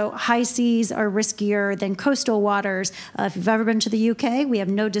 So high seas are riskier than coastal waters. If you've ever been to the UK, we have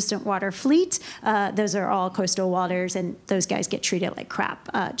no distant water fleet. Those are all coastal waters, and those guys get treated like crap,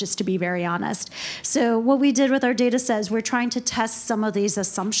 just to be very honest. So what we did with our data set is we're trying to test some of these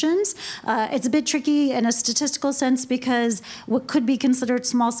assumptions. It's a bit tricky in a statistical sense because what could be considered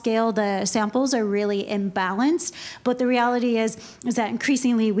small scale, the samples are really imbalanced. But the reality is that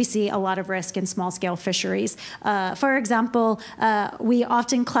increasingly we see a lot of risk in small scale fisheries. For example, we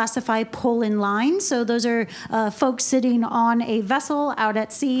often classify pull in line. So those are folks sitting on a vessel out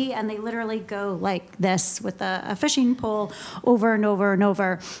at sea, and they literally go like this with a fishing pole over and over and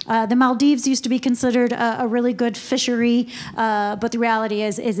over. The Maldives used to be considered a really good fishery, but the reality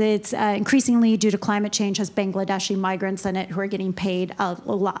is it's increasingly, due to climate change, has Bangladeshi migrants in it who are getting paid a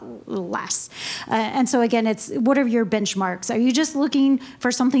lot less. And so again, it's what are your benchmarks? Are you just looking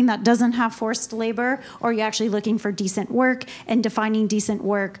for something that doesn't have forced labor, or are you actually looking for decent work and defining decent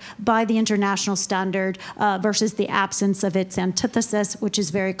work by the international standard versus the absence of its antithesis, which is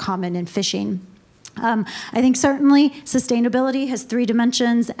very common in fishing? I think certainly sustainability has three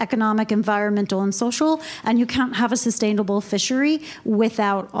dimensions: economic, environmental, and social, and you can't have a sustainable fishery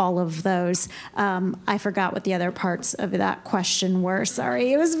without all of those. I forgot what the other parts of that question were.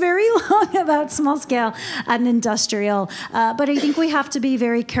 Sorry, it was very long about small scale and industrial, but I think we have to be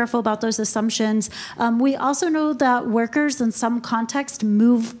very careful about those assumptions. We also know that workers in some context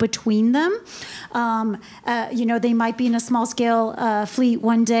move between them. They might be in a small scale fleet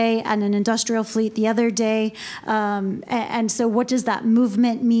one day and an industrial fleet the other day. And so what does that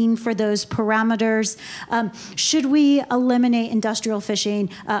movement mean for those parameters? Should we eliminate industrial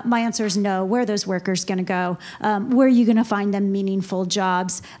fishing? My answer is no. Where are those workers going to go? Where are you going to find them meaningful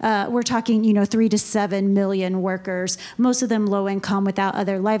jobs? We're talking, 3 to 7 million workers, most of them low income without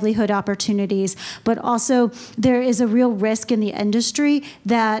other livelihood opportunities. But also there is a real risk in the industry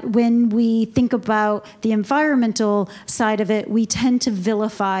that when we think about the environmental side of it, we tend to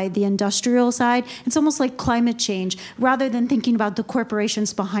vilify the industrial side. It's almost like climate change. Rather than thinking about the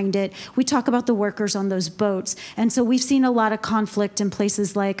corporations behind it, we talk about the workers on those boats. And so we've seen a lot of conflict in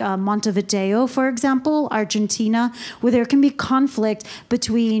places like Montevideo, for example, Argentina, where there can be conflict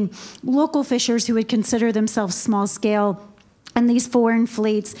between local fishers who would consider themselves small scale and these foreign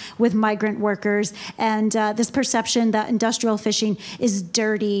fleets with migrant workers, and this perception that industrial fishing is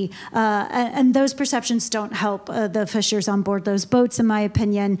dirty. And those perceptions don't help the fishers on board those boats, in my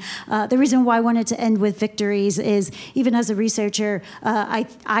opinion. The reason why I wanted to end with victories is, even as a researcher,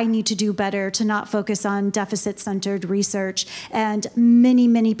 I need to do better to not focus on deficit-centered research. And many,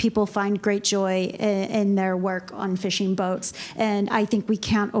 many people find great joy in their work on fishing boats. And I think we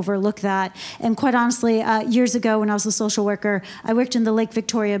can't overlook that. And quite honestly, years ago when I was a social worker, I worked in the Lake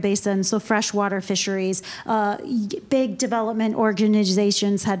Victoria Basin, so freshwater fisheries. Big development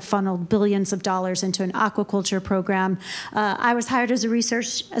organizations had funneled billions of dollars into an aquaculture program. I was hired as a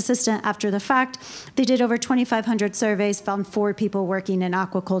research assistant after the fact. They did over 2,500 surveys, found 4 people working in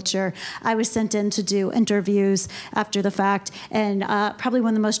aquaculture. I was sent in to do interviews after the fact, and probably one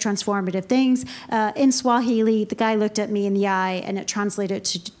of the most transformative things, in Swahili, the guy looked at me in the eye, and it translated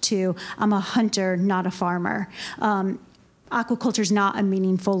to I'm a hunter, not a farmer. Aquaculture is not a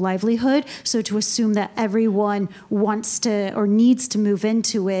meaningful livelihood, so to assume that everyone wants to or needs to move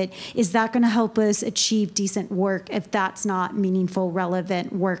into it, is that going to help us achieve decent work if that's not meaningful,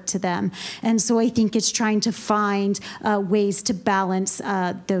 relevant work to them? And so I think it's trying to find ways to balance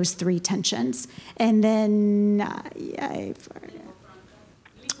those 3 tensions. And then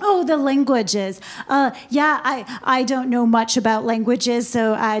Oh, the languages. Yeah, I don't know much about languages,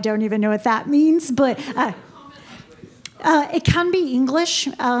 so I don't even know what that means, but it can be English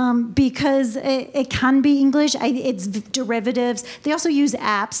because it can be English. It's derivatives. They also use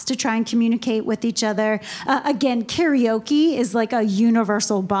apps to try and communicate with each other. Again, karaoke is like a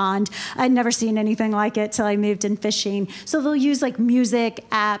universal bond. I'd never seen anything like it till I moved in fishing. So they'll use like music,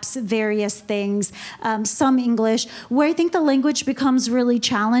 apps, various things, some English. Where I think the language becomes really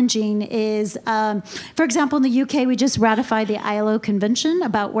challenging is, for example, in the UK, we just ratified the ILO Convention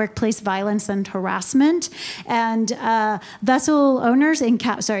about workplace violence and harassment. And vessel owners and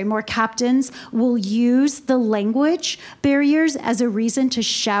more captains will use the language barriers as a reason to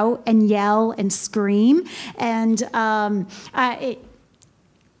shout and yell and scream. And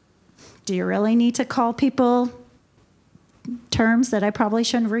do you really need to call people terms that I probably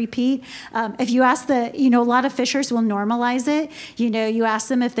shouldn't repeat? If you ask a lot of fishers will normalize it. You ask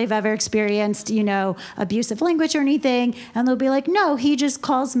them if they've ever experienced, abusive language or anything, and they'll be like, no, he just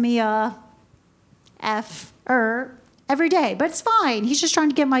calls me a F-er every day, but it's fine. He's just trying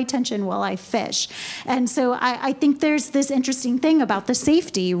to get my attention while I fish. And so I think there's this interesting thing about the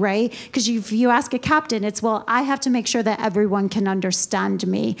safety, right? Because if you ask a captain, it's, well, I have to make sure that everyone can understand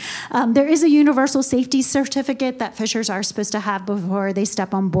me. There is a universal safety certificate that fishers are supposed to have before they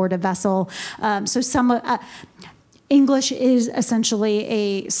step on board a vessel. English is essentially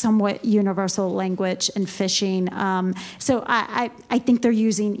a somewhat universal language in fishing. So I think they're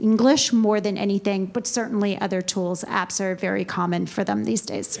using English more than anything, but certainly other tools, apps are very common for them these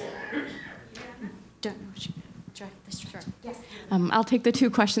days. Yes. I'll take the two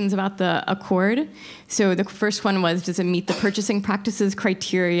questions about the accord. So the first one was, does it meet the purchasing practices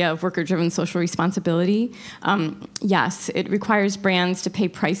criteria of worker-driven social responsibility? Yes, it requires brands to pay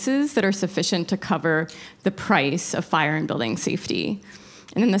prices that are sufficient to cover the price of fire and building safety.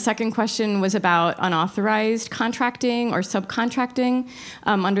 And then the second question was about unauthorized contracting or subcontracting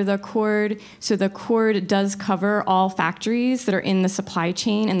under the accord. So the accord does cover all factories that are in the supply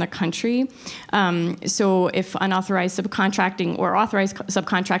chain in the country. So if unauthorized subcontracting or authorized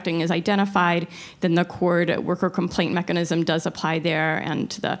subcontracting is identified, then the accord worker complaint mechanism does apply there, and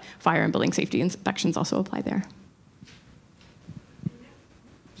the fire and building safety inspections also apply there.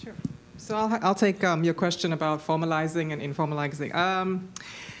 So I'll take your question about formalizing and informalizing.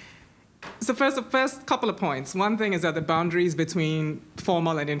 So first couple of points. One thing is that the boundaries between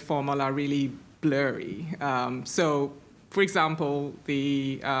formal and informal are really blurry. So, for example,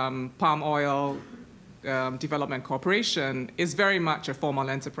 the Palm Oil Development Corporation is very much a formal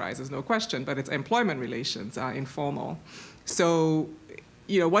enterprise, there's no question, but its employment relations are informal. So,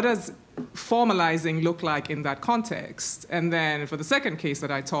 what does formalizing look like in that context? And then for the second case that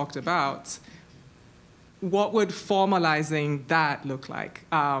I talked about, what would formalizing that look like?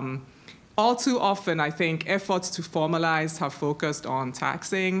 All too often, I think efforts to formalize have focused on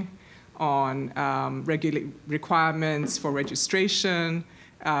taxing, on requirements for registration,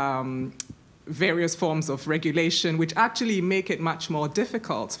 various forms of regulation, which actually make it much more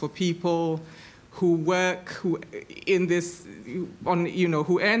difficult for people who work, who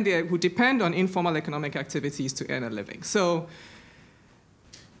depend on informal economic activities to earn a living. So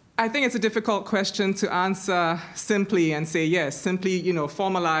I think it's a difficult question to answer simply and say, yes, simply,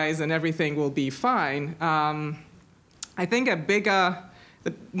 formalize and everything will be fine. I think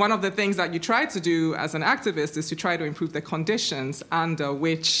one of the things that you try to do as an activist is to try to improve the conditions under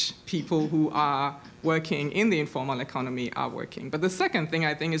which people who are working in the informal economy are working. But the second thing,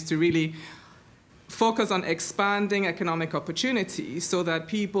 I think, is to really focus on expanding economic opportunities so that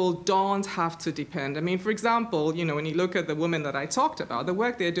people don't have to depend. I mean, for example, when you look at the women that I talked about, the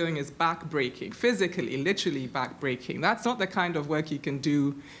work they're doing is backbreaking, physically, literally backbreaking. That's not the kind of work you can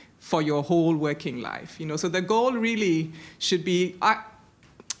do for your whole working life. So the goal really should be,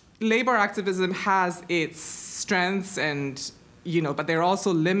 labor activism has its strengths and but there are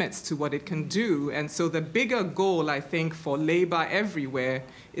also limits to what it can do. And so the bigger goal, I think, for labor everywhere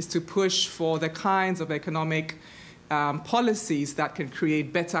is to push for the kinds of economic policies that can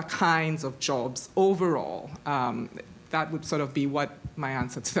create better kinds of jobs overall. That would sort of be what my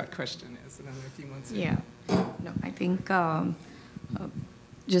answer to that question is. I don't know if you want to. Yeah. No, I think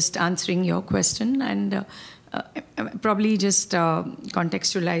just answering your question and probably just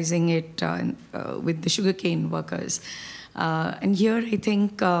contextualizing it with the sugarcane workers. And here, I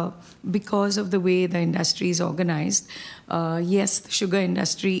think, because of the way the industry is organized, yes, the sugar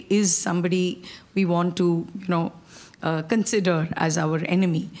industry is somebody we want to, consider as our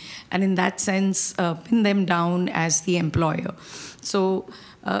enemy, and in that sense, pin them down as the employer. So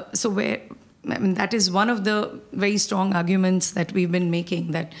I mean, that is one of the very strong arguments that we've been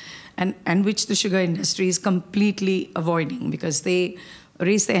making, that and which the sugar industry is completely avoiding, because they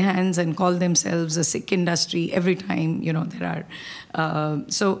raise their hands and call themselves a sick industry every time, you know, there are.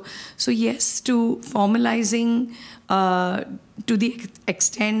 So yes, to formalizing to the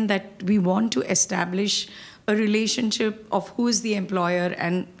extent that we want to establish a relationship of who is the employer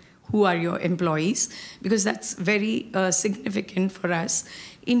and who are your employees, because that's very significant for us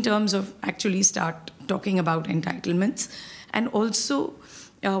in terms of actually start talking about entitlements. And also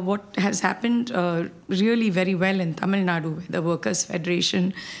what has happened really very well in Tamil Nadu, where the Workers'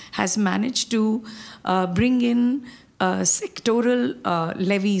 Federation has managed to bring in sectoral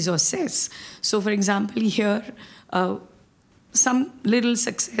levies or cess. So for example, here, some little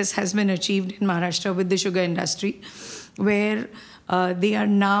success has been achieved in Maharashtra with the sugar industry, where they are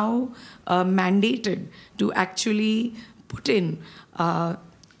now mandated to actually put in a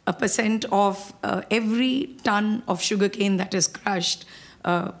percent of every ton of sugarcane that is crushed.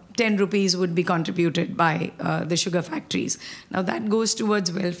 10 rupees would be contributed by the sugar factories. Now that goes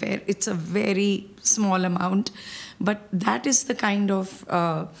towards welfare. It's a very small amount, but that is the kind of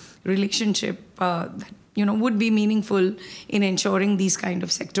relationship that, you know, would be meaningful in ensuring these kind of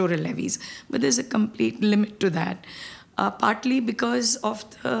sectoral levies. But there's a complete limit to that, partly because of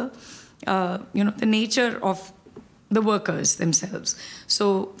the, you know, the nature of the workers themselves.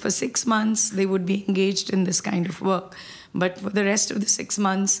 So for 6 months, they would be engaged in this kind of work. But for the rest of the 6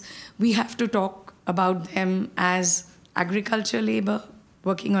 months, we have to talk about them as agriculture labor,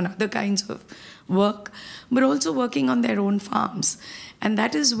 working on other kinds of work, but also working on their own farms. And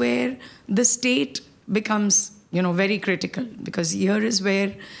that is where the state becomes, you know, very critical, because here is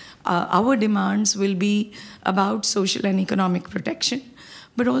where our demands will be about social and economic protection,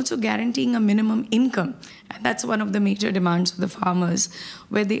 but also guaranteeing a minimum income. And that's one of the major demands of the farmers,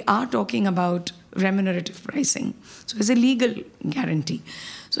 where they are talking about remunerative pricing. So it's a legal guarantee.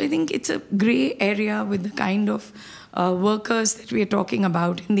 So I think it's a gray area with the kind of workers that we are talking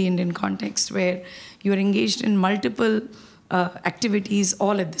about in the Indian context, where you are engaged in multiple activities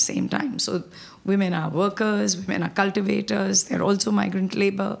all at the same time. So women are workers, women are cultivators, they're also migrant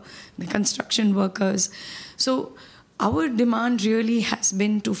labor, the construction workers. So our demand really has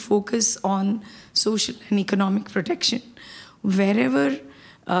been to focus on social and economic protection. Wherever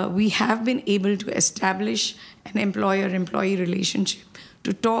we have been able to establish an employer-employee relationship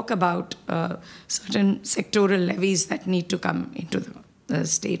to talk about certain sectoral levies that need to come into the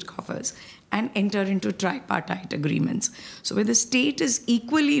state coffers and enter into tripartite agreements. So where the state is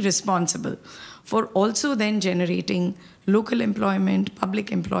equally responsible for also then generating local employment,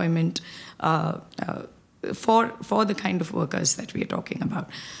 public employment for the kind of workers that we are talking about.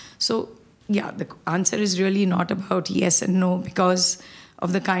 So yeah, the answer is really not about yes and no, because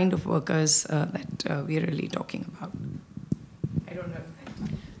of the kind of workers that we are really talking about. I don't know if that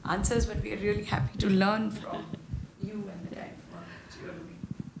answers, but we are really happy to learn from you and the type of work that you are doing.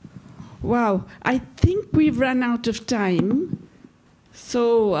 Wow, I think we've run out of time.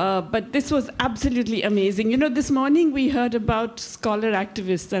 So, but this was absolutely amazing. You know, this morning we heard about scholar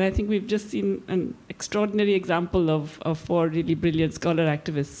activists, and I think we've just seen an extraordinary example of 4 really brilliant scholar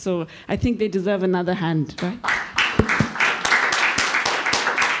activists. So I think they deserve another hand, right?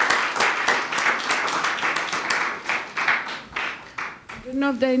 I don't know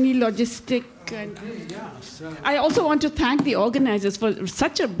if there are any logistic. I also want to thank the organizers for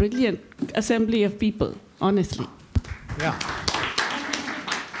such a brilliant assembly of people, honestly. Yeah.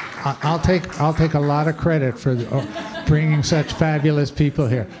 I'll take a lot of credit for bringing such fabulous people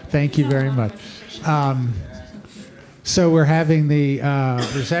here. Thank you very much. So we're having the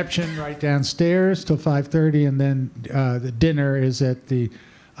reception right downstairs till 5:30, and then the dinner is at the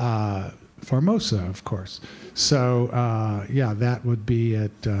Formosa, of course. So yeah, that would be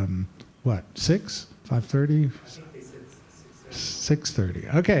at what, 6? 5:30? 6:30.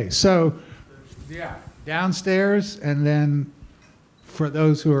 Okay, so yeah, downstairs, and then for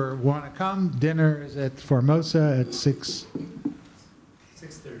those who want to come, dinner is at Formosa at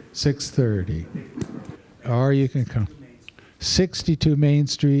 6:30. Or you can come. 62 Main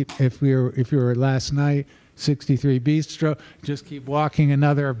Street. If you were last night, 63 Bistro. Just keep walking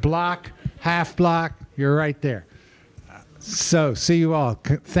another block, half block. You're right there. So see you all.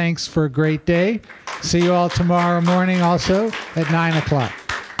 Thanks for a great day. See you all tomorrow morning also at 9 o'clock.